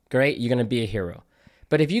 Great. You're going to be a hero.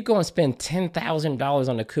 But if you go and spend $10,000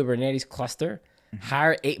 on a Kubernetes cluster,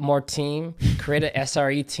 hire 8 more team, create an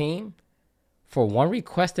SRE team for 1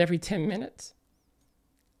 request every 10 minutes,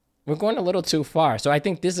 we're going a little too far. So I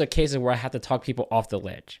think this is a case where I have to talk people off the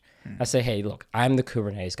ledge. I say, hey, look, I'm the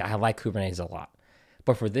Kubernetes guy. I like Kubernetes a lot.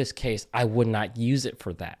 But for this case, I would not use it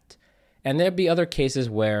for that. And there'd be other cases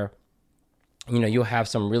where you'll have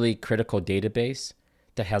some really critical database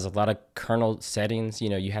that has a lot of kernel settings.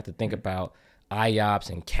 You have to think about IOPS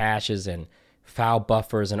and caches and file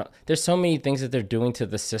buffers. And there's so many things that they're doing to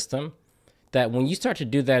the system that when you start to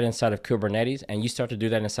do that inside of Kubernetes and you start to do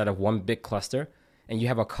that inside of one big cluster and you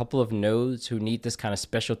have a couple of nodes who need this kind of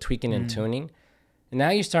special tweaking and tuning, now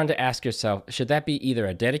you're starting to ask yourself, should that be either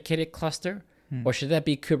a dedicated cluster or should that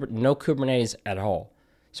be no Kubernetes at all?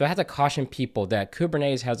 So I have to caution people that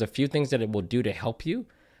Kubernetes has a few things that it will do to help you,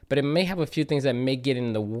 but it may have a few things that may get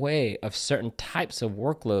in the way of certain types of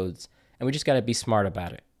workloads, and we just got to be smart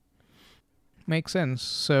about it. Makes sense.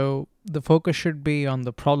 So the focus should be on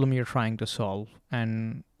the problem you're trying to solve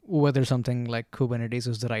and whether something like Kubernetes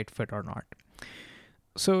is the right fit or not.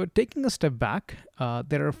 So taking a step back,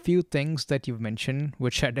 there are a few things that you've mentioned,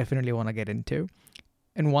 which I definitely want to get into.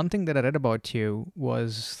 And one thing that I read about you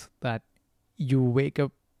was that you wake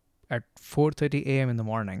up at 4:30 a.m. in the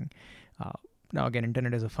morning. Now, again,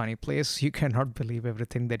 internet is a funny place. You cannot believe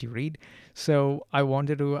everything that you read. So I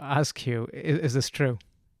wanted to ask you, is this true?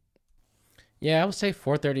 Yeah, I would say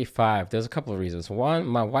 4:35. There's a couple of reasons. One,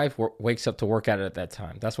 my wife wakes up to work out at that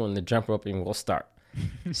time. That's when the jump roping will start.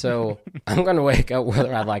 So I'm going to wake up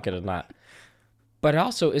whether I like it or not. But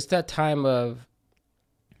also, it's that time of,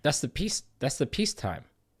 that's the peace time.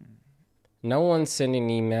 No one's sending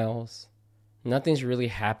emails. Nothing's really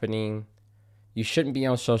happening. You shouldn't be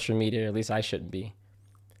on social media, at least I shouldn't be.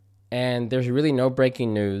 And there's really no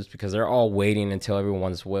breaking news because they're all waiting until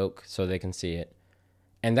everyone's woke so they can see it.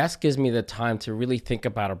 And that gives me the time to really think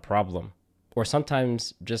about a problem, or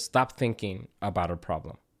sometimes just stop thinking about a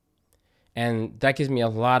problem. And that gives me a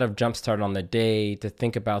lot of jump start on the day to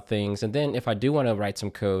think about things. And then if I do want to write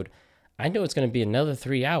some code, I know it's going to be another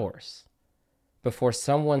 3 hours before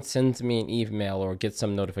someone sends me an email or gets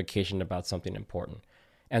some notification about something important.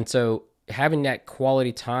 And so having that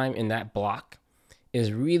quality time in that block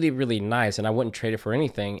is really, really nice. And I wouldn't trade it for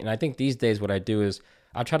anything. And I think these days what I do is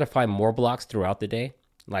I'll try to find more blocks throughout the day,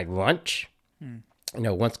 like lunch.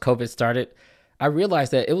 Once COVID started, I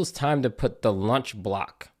realized that it was time to put the lunch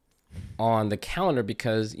block on the calendar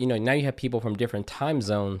because, now you have people from different time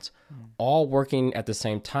zones all working at the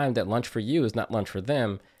same time that lunch for you is not lunch for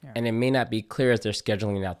them. Yeah. And it may not be clear as they're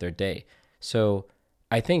scheduling out their day. So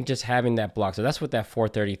I think just having that block, so that's what that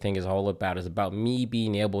 4:30 thing is all about, is about me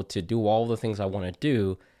being able to do all the things I want to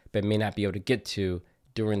do, but may not be able to get to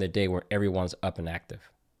during the day where everyone's up and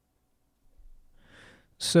active.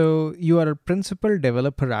 So you are a principal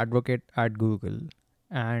developer advocate at Google,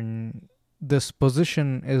 and this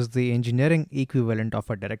position is the engineering equivalent of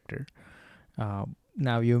a director.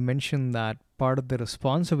 Now, you mentioned that part of the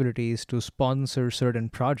responsibility is to sponsor certain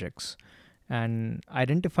projects and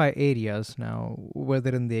identify areas now,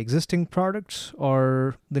 whether in the existing products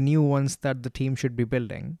or the new ones that the team should be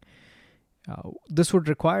building. This would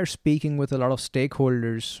require speaking with a lot of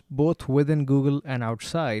stakeholders, both within Google and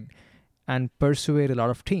outside, and persuade a lot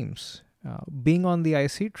of teams. Being on the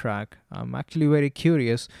IC track, I'm actually very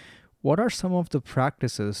curious. What are some of the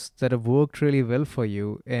practices that have worked really well for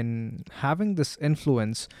you in having this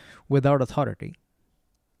influence without authority?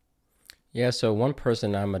 Yeah, so one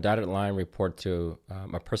person, I'm a dotted line report to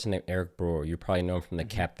a person named Eric Brewer. You probably know him from the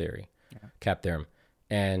CAP theorem.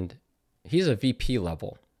 And he's a VP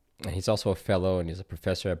level. And he's also a fellow and he's a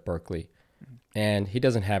professor at Berkeley. And he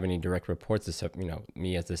doesn't have any direct reports except,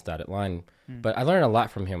 me as this dotted line. But I learned a lot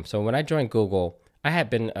from him. So when I joined Google, I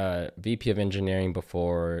had been a VP of engineering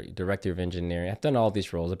before, director of engineering. I've done all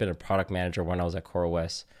these roles. I've been a product manager when I was at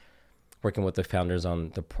CoreOS, working with the founders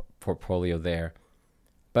on the portfolio there.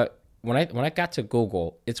 But when I got to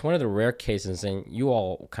Google, it's one of the rare cases, and you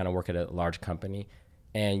all kind of work at a large company,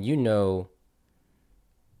 and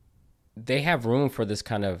they have room for this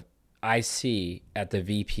kind of IC at the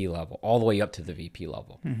VP level, all the way up to the VP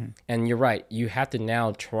level. And you're right, you have to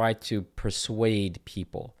now try to persuade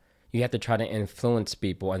people. You have to try to influence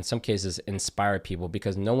people, in some cases inspire people,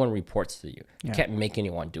 because no one reports to you. You can't make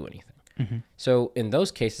anyone do anything. So in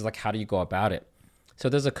those cases, like, how do you go about it? So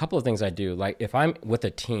there's a couple of things I do. Like if I'm with a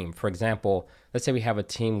team, for example, let's say we have a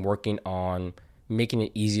team working on making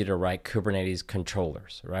it easier to write Kubernetes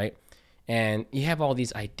controllers, right? And you have all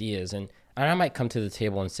these ideas, and I might come to the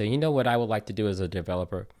table and say, you know what I would like to do as a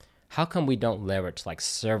developer? How come we don't leverage like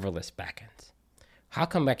serverless backends? How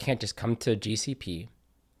come I can't just come to GCP,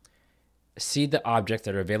 see the objects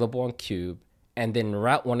that are available on Kube, and then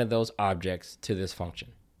route one of those objects to this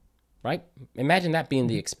function, right? Imagine that being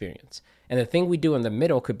the experience. And the thing we do in the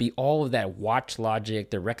middle could be all of that watch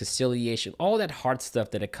logic, the reconciliation, all that hard stuff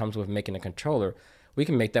that it comes with making a controller. We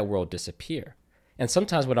can make that world disappear. And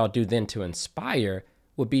sometimes what I'll do then to inspire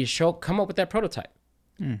would be come up with that prototype.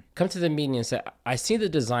 Come to the meeting and say, I see the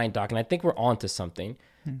design doc and I think we're onto something.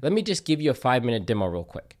 Let me just give you a 5-minute demo real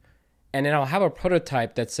quick. And then I'll have a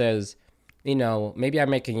prototype that says, maybe I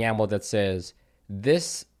make a YAML that says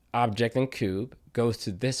this object in Kube goes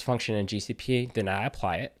to this function in GCP, then I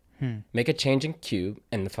apply it, make a change in Kube,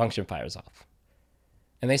 and the function fires off.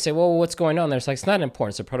 And they say, well, what's going on there? It's like, it's not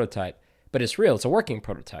important, it's a prototype, but it's real, it's a working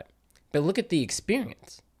prototype. But look at the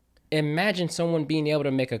experience. Imagine someone being able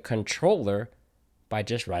to make a controller by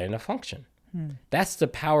just writing a function. That's the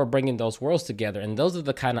power of bringing those worlds together. And those are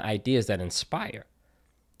the kind of ideas that inspire.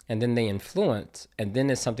 And then they influence, and then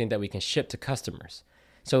it's something that we can ship to customers.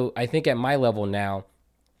 So I think at my level now,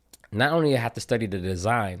 not only do I have to study the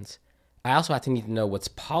designs, I also have to need to know what's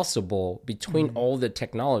possible between all the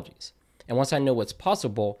technologies. And once I know what's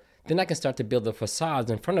possible, then I can start to build the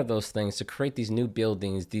facades in front of those things to create these new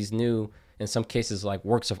buildings, these new, in some cases, like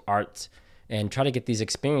works of art, and try to get these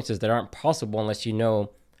experiences that aren't possible unless you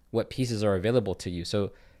know what pieces are available to you.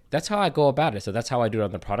 So that's how I go about it. So that's how I do it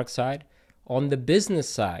on the product side. On the business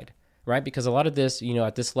side, right? Because a lot of this,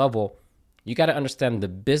 at this level, you got to understand the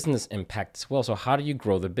business impact as well. So how do you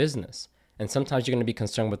grow the business? And sometimes you're going to be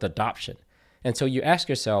concerned with adoption. And so you ask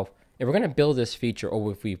yourself, if we're going to build this feature,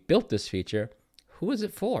 or if we've built this feature, who is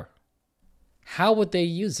it for? How would they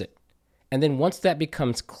use it? And then once that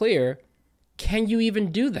becomes clear, can you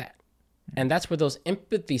even do that? And that's where those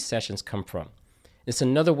empathy sessions come from. It's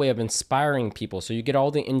another way of inspiring people. So you get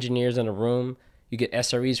all the engineers in a room, you get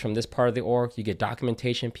SREs from this part of the org, you get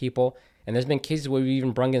documentation people, and there's been cases where we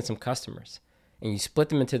even brought in some customers. And you split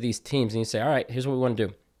them into these teams and you say, all right, here's what we want to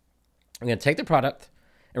do. We're going to take the product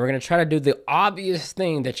and we're going to try to do the obvious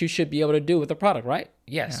thing that you should be able to do with the product, right?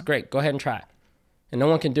 Yes, great. Go ahead and try it. And no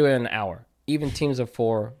one can do it in an hour, even teams of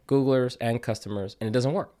 4, Googlers and customers, and it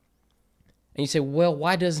doesn't work. And you say, well,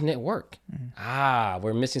 why doesn't it work?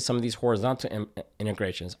 We're missing some of these horizontal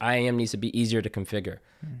integrations. IAM needs to be easier to configure.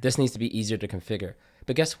 This needs to be easier to configure.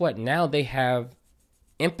 But guess what? Now they have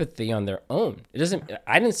empathy on their own.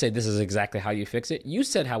 I didn't say this is exactly how you fix it. You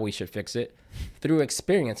said how we should fix it through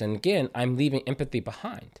experience. And again, I'm leaving empathy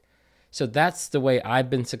behind. So that's the way I've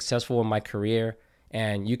been successful in my career.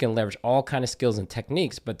 And you can leverage all kind of skills and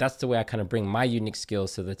techniques, but that's the way I kind of bring my unique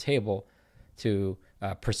skills to the table to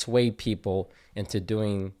persuade people into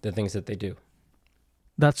doing the things that they do.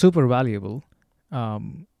 That's super valuable.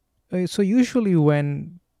 So usually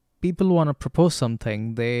when people want to propose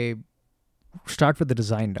something, they start with the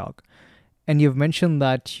design doc. And you've mentioned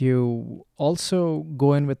that you also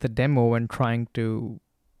go in with a demo and trying to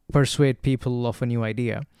persuade people of a new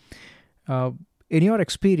idea. In your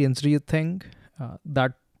experience, do you think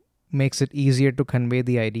that makes it easier to convey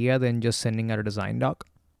the idea than just sending out a design doc?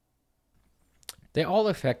 They're all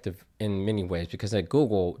effective in many ways because at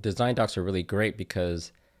Google, design docs are really great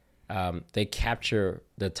because they capture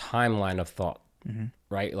the timeline of thought,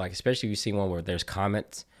 right? Like, especially if you see one where there's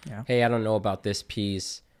comments. Yeah. Hey, I don't know about this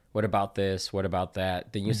piece. What about this? What about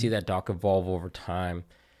that? Then you see that doc evolve over time.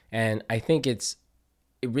 And I think it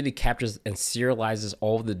really captures and serializes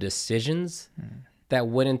all the decisions that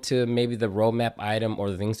went into maybe the roadmap item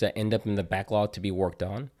or the things that end up in the backlog to be worked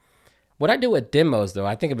on. What I do with demos, though,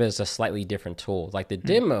 I think of it as a slightly different tool. Like the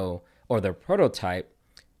demo or the prototype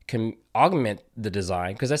can augment the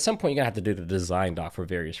design because at some point you're going to have to do the design doc for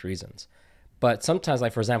various reasons. But sometimes,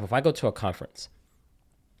 like, for example, if I go to a conference,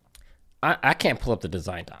 I can't pull up the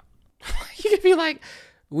design doc. You can be like,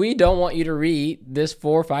 we don't want you to read this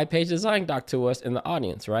 4 or 5 page design doc to us in the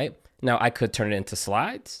audience, right? Now, I could turn it into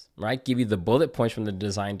slides, right? Give you the bullet points from the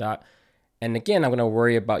design doc. And again, I'm going to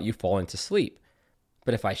worry about you falling to sleep.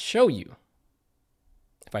 But if I show you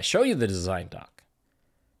the design doc,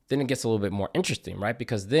 then it gets a little bit more interesting, right?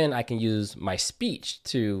 Because then I can use my speech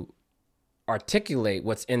to articulate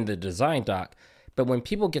what's in the design doc. But when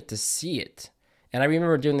people get to see it, and I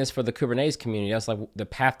remember doing this for the Kubernetes community, that's like the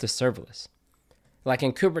path to serverless. Like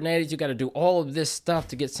in Kubernetes, you got to do all of this stuff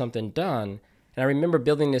to get something done. And I remember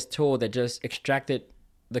building this tool that just extracted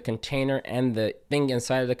the container and the thing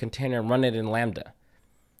inside of the container and run it in Lambda.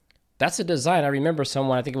 That's a design. I remember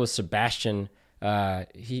someone, I think it was Sebastian, I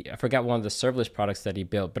forgot one of the serverless products that he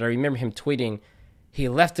built, but I remember him tweeting, he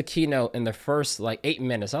left the keynote in the first like 8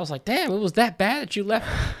 minutes. I was like, damn, it was that bad that you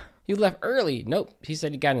left early. Nope. He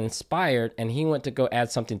said he got inspired and he went to go add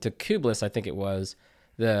something to Kubeless, I think it was,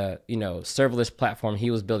 the serverless platform he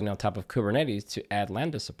was building on top of Kubernetes to add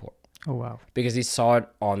Lambda support. Oh, wow. Because he saw it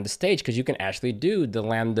on the stage because you can actually do the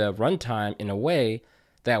Lambda runtime in a way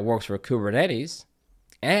that works for Kubernetes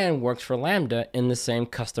and works for Lambda in the same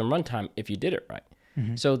custom runtime if you did it right.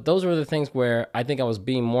 So those were the things where I think I was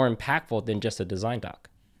being more impactful than just a design doc.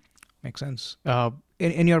 Makes sense.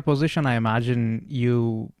 In your position, I imagine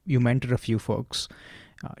you mentor a few folks.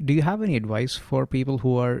 Do you have any advice for people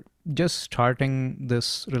who are just starting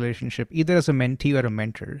this relationship, either as a mentee or a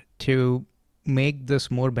mentor, to make this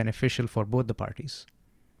more beneficial for both the parties?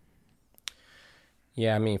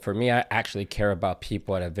 Yeah, I mean, for me, I actually care about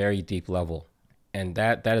people at a very deep level. And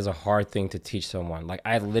that is a hard thing to teach someone. Like,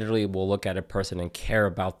 I literally will look at a person and care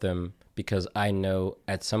about them because I know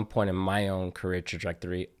at some point in my own career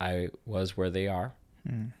trajectory, I was where they are.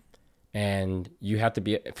 And you have to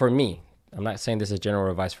be, for me, I'm not saying this is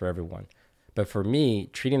general advice for everyone, but for me,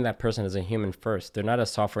 treating that person as a human first. They're not a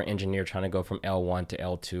software engineer trying to go from L1 to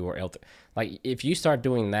L2 or L3. Like, if you start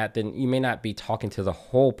doing that, then you may not be talking to the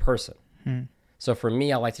whole person. So for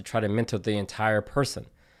me, I like to try to mentor the entire person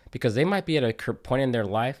because they might be at a point in their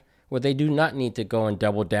life where they do not need to go and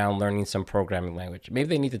double down learning some programming language. Maybe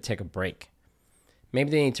they need to take a break. Maybe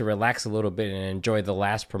they need to relax a little bit and enjoy the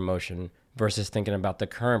last promotion versus thinking about the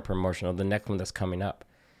current promotion or the next one that's coming up.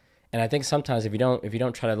 And I think sometimes if you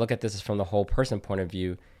don't try to look at this from the whole person point of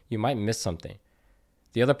view, you might miss something.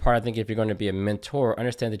 The other part, I think if you're going to be a mentor,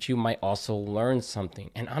 understand that you might also learn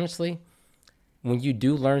something. And honestly, when you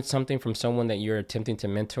do learn something from someone that you're attempting to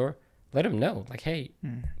mentor, let them know. Like, hey,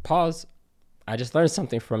 pause. I just learned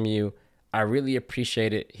something from you. I really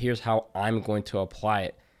appreciate it. Here's how I'm going to apply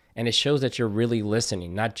it. And it shows that you're really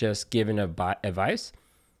listening, not just giving advice,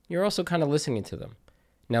 you're also kind of listening to them.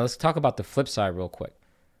 Now let's talk about the flip side real quick.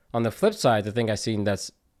 On the flip side, the thing I've seen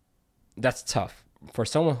that's tough. For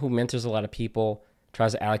someone who mentors a lot of people,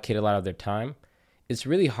 tries to allocate a lot of their time, it's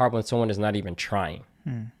really hard when someone is not even trying.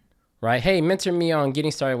 Right? Hey, mentor me on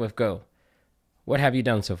getting started with Go. What have you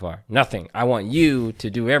done so far? Nothing. I want you to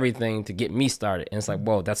do everything to get me started. And it's like,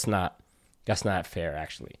 whoa, that's not fair,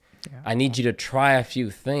 actually. Yeah. I need you to try a few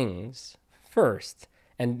things first.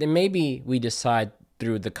 And then maybe we decide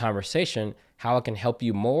through the conversation how I can help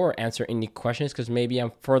you more, answer any questions, because maybe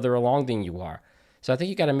I'm further along than you are. So I think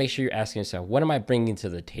you got to make sure you're asking yourself, what am I bringing to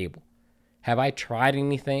the table? Have I tried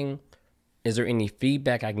anything? Is there any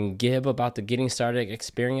feedback I can give about the getting started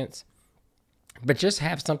experience? But just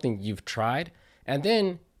have something you've tried. And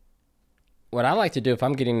then what I like to do if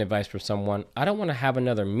I'm getting advice from someone, I don't want to have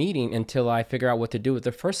another meeting until I figure out what to do with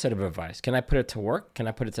the first set of advice. Can I put it to work? Can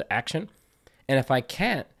I put it to action? And if I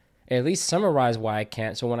can't, at least summarize why I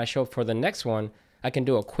can't. So when I show up for the next one, I can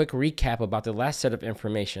do a quick recap about the last set of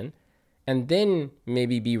information and then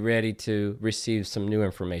maybe be ready to receive some new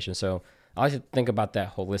information. So I like to think about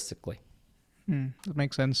that holistically. That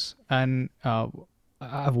makes sense. And I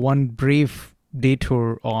have one brief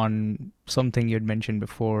detour on something you'd mentioned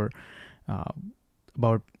before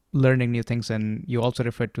about learning new things, and you also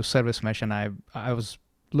referred to service mesh, and I was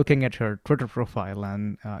looking at your Twitter profile,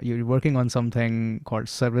 and you're working on something called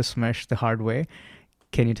service mesh the hard way.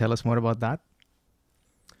 Can you tell us more about that?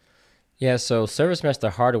 Yeah, so service mesh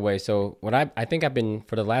the hard way. So what I think I've been,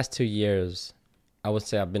 for the last 2 years, I would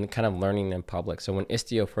say I've been kind of learning in public. So when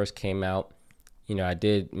Istio first came out, I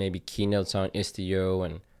did maybe keynotes on Istio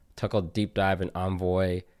and took a deep dive in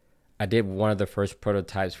Envoy. I did one of the first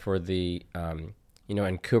prototypes for the,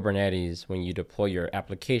 in Kubernetes, when you deploy your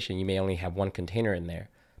application, you may only have one container in there.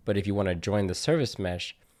 But if you want to join the service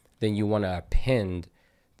mesh, then you want to append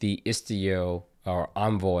the Istio or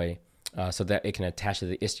Envoy so that it can attach to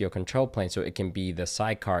the Istio control plane, so it can be the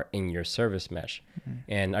sidecar in your service mesh.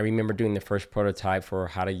 And I remember doing the first prototype for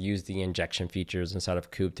how to use the injection features inside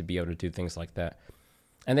of Kube to be able to do things like that.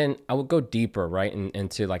 And then I would go deeper, right,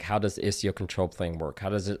 into like, how does the Istio control plane work? How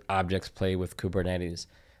does it objects play with Kubernetes?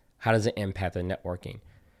 How does it impact the networking?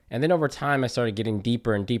 And then over time, I started getting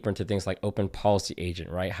deeper and deeper into things like open policy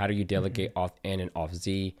agent, right? How do you delegate auth N and auth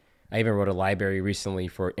Z? I even wrote a library recently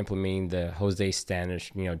for implementing the Jose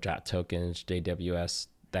standards, JOT tokens, JWS,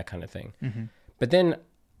 that kind of thing. But then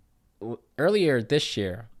earlier this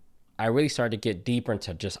year, I really started to get deeper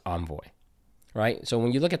into just Envoy, right? So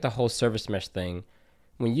when you look at the whole service mesh thing,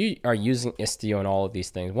 when you are using Istio and all of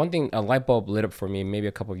these things, one thing, a light bulb lit up for me maybe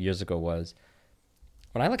a couple of years ago was,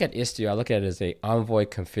 when I look at Istio, I look at it as a Envoy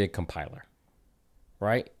config compiler,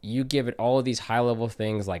 right? You give it all of these high-level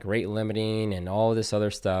things like rate limiting and all this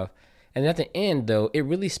other stuff. And at the end, though, it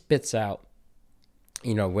really spits out,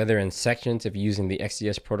 whether in sections, if you're using the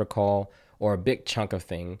XDS protocol, or a big chunk of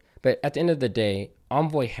thing. But at the end of the day,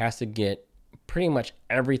 Envoy has to get pretty much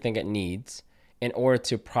everything it needs in order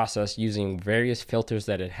to process using various filters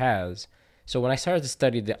that it has. So when I started to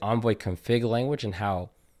study the Envoy config language and how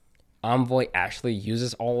Envoy actually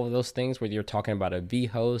uses all of those things, whether you're talking about a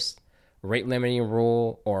vhost, rate limiting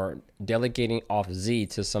rule, or delegating auth Z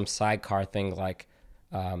to some sidecar thing like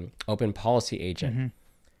open policy agent,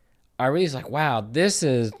 I really was like, wow, this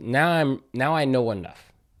is, now I know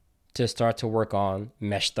enough to start to work on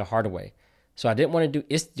mesh the hard way. So I didn't want to do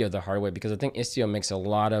Istio the hard way because I think Istio makes a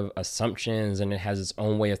lot of assumptions and it has its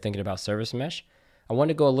own way of thinking about service mesh. I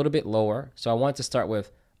wanted to go a little bit lower. So I wanted to start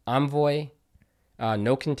with Envoy,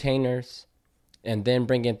 no containers, and then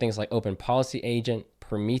bring in things like open policy agent,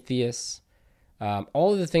 Prometheus,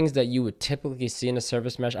 all of the things that you would typically see in a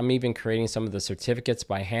service mesh. I'm even creating some of the certificates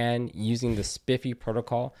by hand using the Spiffy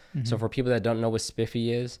protocol. So for people that don't know what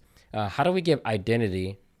Spiffy is, how do we give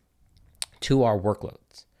identity to our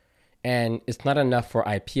workloads? And it's not enough for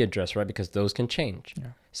IP address, right? Because those can change. Yeah.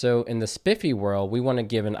 So in the Spiffy world, we want to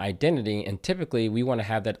give an identity, and typically we want to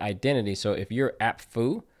have that identity. So if you're app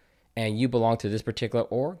foo and you belong to this particular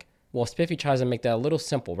org, well, Spiffy tries to make that a little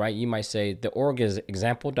simple, right? You might say the org is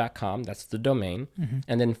example.com, that's the domain,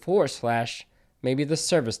 and then / maybe the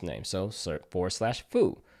service name, so /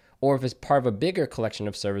 foo. Or if it's part of a bigger collection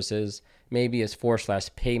of services, maybe it's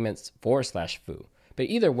 / payments / foo. But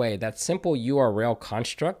either way, that simple URL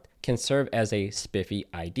construct can serve as a Spiffy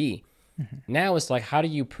ID. Now it's like, how do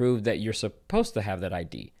you prove that you're supposed to have that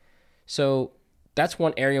ID? So that's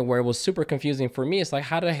one area where it was super confusing for me. It's like,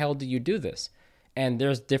 how the hell do you do this? And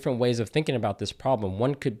there's different ways of thinking about this problem.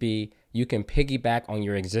 One could be you can piggyback on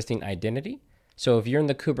your existing identity. So if you're in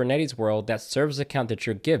the Kubernetes world, that service account that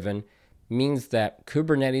you're given means that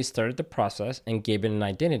Kubernetes started the process and gave it an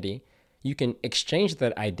identity. you can exchange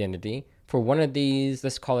that identity for one of these,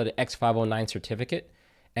 let's call it an X509 certificate.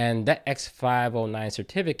 And that X509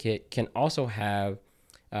 certificate can also have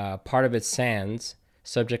part of its SANs,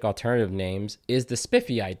 subject alternative names, is the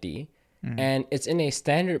SPIFFE ID. And it's in a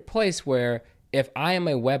standard place where if I am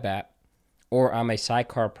a web app or I'm a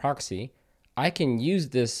sidecar proxy, I can use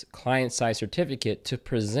this client-side certificate to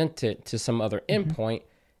present it to some other endpoint,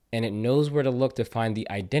 and it knows where to look to find the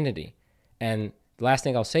identity. And the last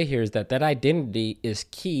thing I'll say here is that that identity is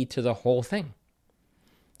key to the whole thing.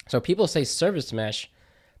 So people say service mesh,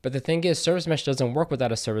 but the thing is service mesh doesn't work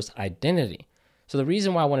without a service identity. So the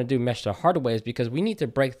reason why I want to do mesh the hard way is because we need to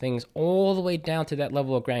break things all the way down to that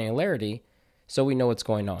level of granularity so we know what's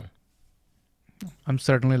going on. I'm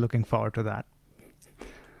certainly looking forward to that.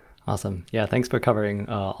 Awesome. Yeah, thanks for covering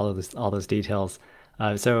all those details.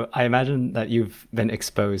 So I imagine that you've been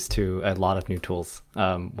exposed to a lot of new tools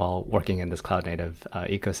while working in this cloud native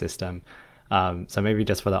ecosystem. So maybe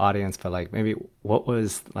just for the audience, but like maybe what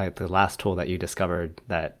was like the last tool that you discovered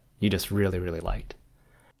that you just really, really liked?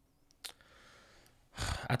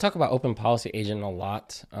 I talk about Open Policy Agent a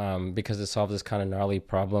lot because it solves this kind of gnarly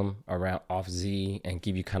problem around Auth0 and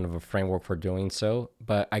give you kind of a framework for doing so.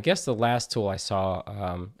 But I guess the last tool I saw,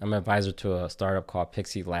 I'm an advisor to a startup called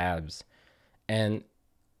Pixie Labs, and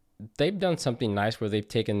they've done something nice where they've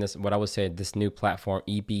taken this, what I would say, this new platform,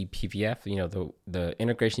 eBPF, you know, the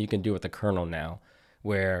integration you can do with the kernel now,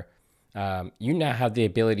 where you now have the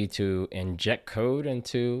ability to inject code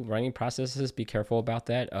into running processes. Be careful about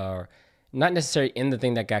that. Or not necessarily in the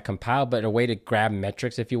thing that got compiled, but a way to grab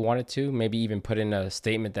metrics if you wanted to, maybe even put in a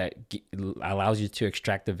statement that allows you to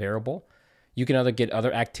extract the variable. You can either get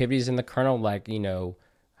other activities in the kernel, like, you know,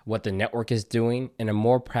 what the network is doing in a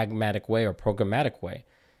more pragmatic way or programmatic way.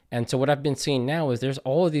 And so what I've been seeing now is there's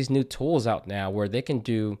all of these new tools out now where they can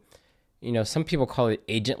do, you know, some people call it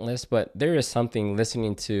agentless, but there is something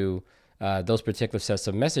listening to those particular sets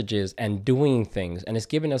of messages and doing things. And it's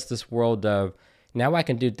giving us this world of, now I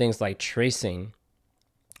can do things like tracing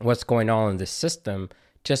what's going on in the system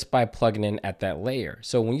just by plugging in at that layer.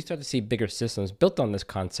 So when you start to see bigger systems built on this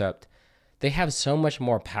concept, they have so much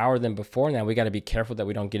more power than before. Now we got to be careful that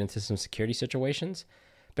we don't get into some security situations.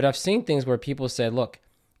 But I've seen things where people said, look,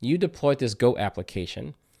 you deployed this Go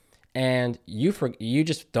application and you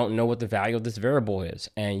just don't know what the value of this variable is.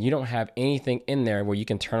 And you don't have anything in there where you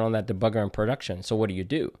can turn on that debugger in production. So what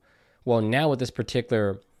do? Well, now with this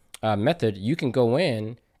particular method, you can go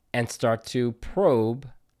in and start to probe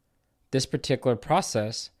this particular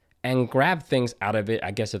process and grab things out of it,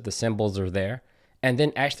 I guess if the symbols are there, and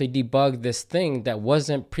then actually debug this thing that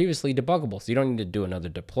wasn't previously debuggable. So you don't need to do another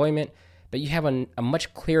deployment, but you have a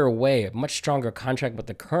much clearer way, a much stronger contract with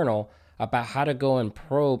the kernel about how to go and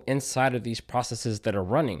probe inside of these processes that are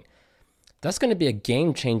running. That's going to be a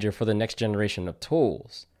game changer for the next generation of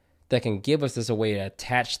tools that can give us this a way to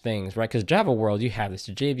attach things, right? Because Java world, you have this.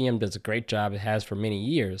 The JVM does a great job. It has for many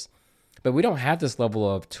years. But we don't have this level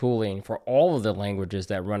of tooling for all of the languages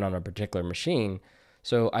that run on a particular machine.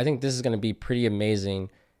 So I think this is going to be pretty amazing.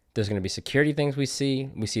 There's going to be security things we see.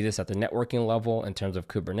 We see this at the networking level in terms of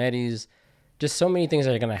Kubernetes. Just so many things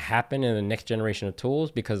that are going to happen in the next generation of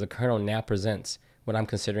tools because the kernel now presents what I'm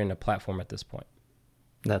considering a platform at this point.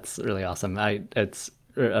 That's really awesome. It's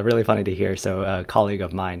really funny to hear. So a colleague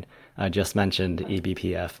of mine just mentioned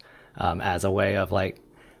eBPF as a way of like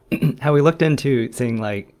how we looked into seeing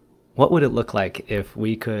like what would it look like if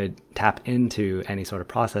we could tap into any sort of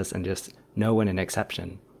process and just know when an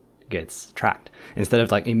exception gets tracked instead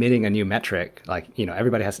of like emitting a new metric. Like, you know,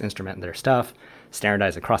 everybody has to instrument their stuff,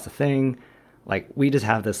 standardize across the thing. Like we just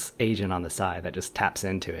have this agent on the side that just taps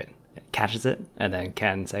into it, catches it, and then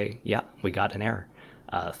can say, yeah, we got an error.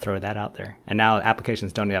 Throw that out there. And now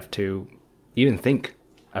applications don't have to even think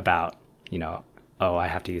about, you know, oh, I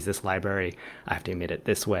have to use this library, I have to emit it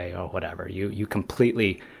this way or whatever. You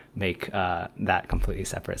completely make that completely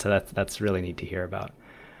separate. So that's really neat to hear about.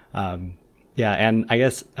 Yeah, and I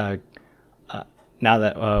guess now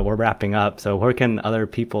that we're wrapping up, so where can other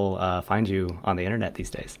people find you on the internet these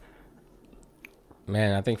days?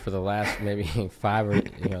 Man, I think for the last maybe 5 or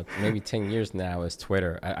maybe 10 years now is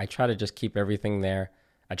Twitter. I try to just keep everything there.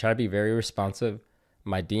 I try to be very responsive.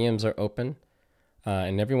 My DMs are open.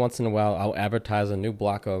 And every once in a while, I'll advertise a new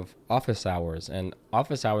block of office hours. And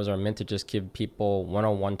office hours are meant to just give people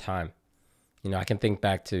one-on-one time. You know, I can think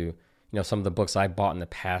back to, some of the books I bought in the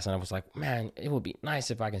past. And I was like, man, it would be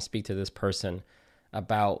nice if I can speak to this person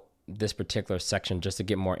about this particular section just to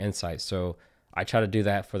get more insight. So I try to do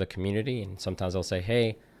that for the community. And sometimes I'll say,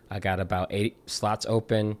 hey, I got about 8 slots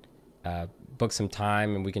open. book some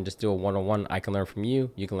time and we can just do a one-on-one. I can learn from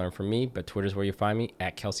you. You can learn from me. But Twitter's where you find me,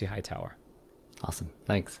 at Kelsey Hightower. Awesome.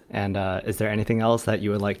 Thanks. And is there anything else that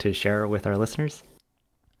you would like to share with our listeners?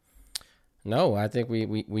 No, I think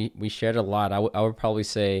we shared a lot. I would probably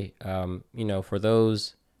say, for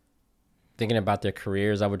those thinking about their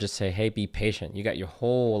careers, I would just say, hey, be patient. You got your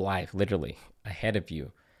whole life literally ahead of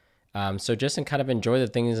you. So just kind of enjoy the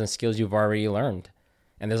things and skills you've already learned.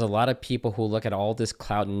 And there's a lot of people who look at all this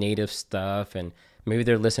cloud native stuff and maybe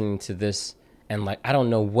they're listening to this and like, I don't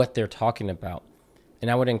know what they're talking about. And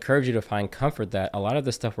I would encourage you to find comfort that a lot of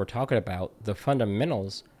the stuff we're talking about, the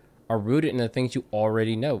fundamentals are rooted in the things you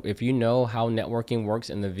already know. If you know how networking works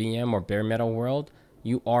in the VM or bare metal world,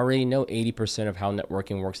 you already know 80% of how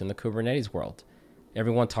networking works in the Kubernetes world.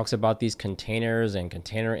 Everyone talks about these containers and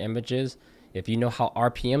container images. If you know how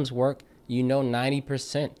RPMs work, you know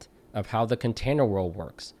 90% of how the container world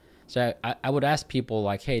works. So I would ask people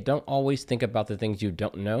like, hey, don't always think about the things you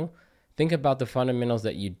don't know. Think about the fundamentals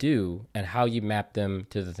that you do and how you map them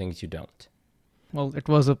to the things you don't. Well, it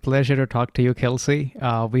was a pleasure to talk to you, Kelsey.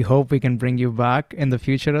 We hope we can bring you back in the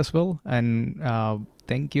future as well. And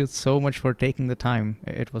thank you so much for taking the time.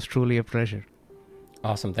 It was truly a pleasure.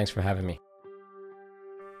 Awesome. Thanks for having me.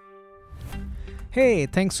 Hey,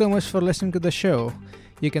 thanks so much for listening to the show.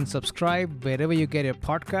 You can subscribe wherever you get your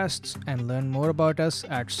podcasts and learn more about us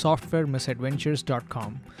at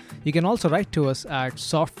softwaremisadventures.com. You can also write to us at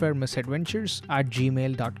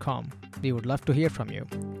softwaremisadventures@gmail.com. We would love to hear from you.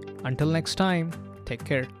 Until next time, take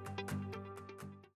care.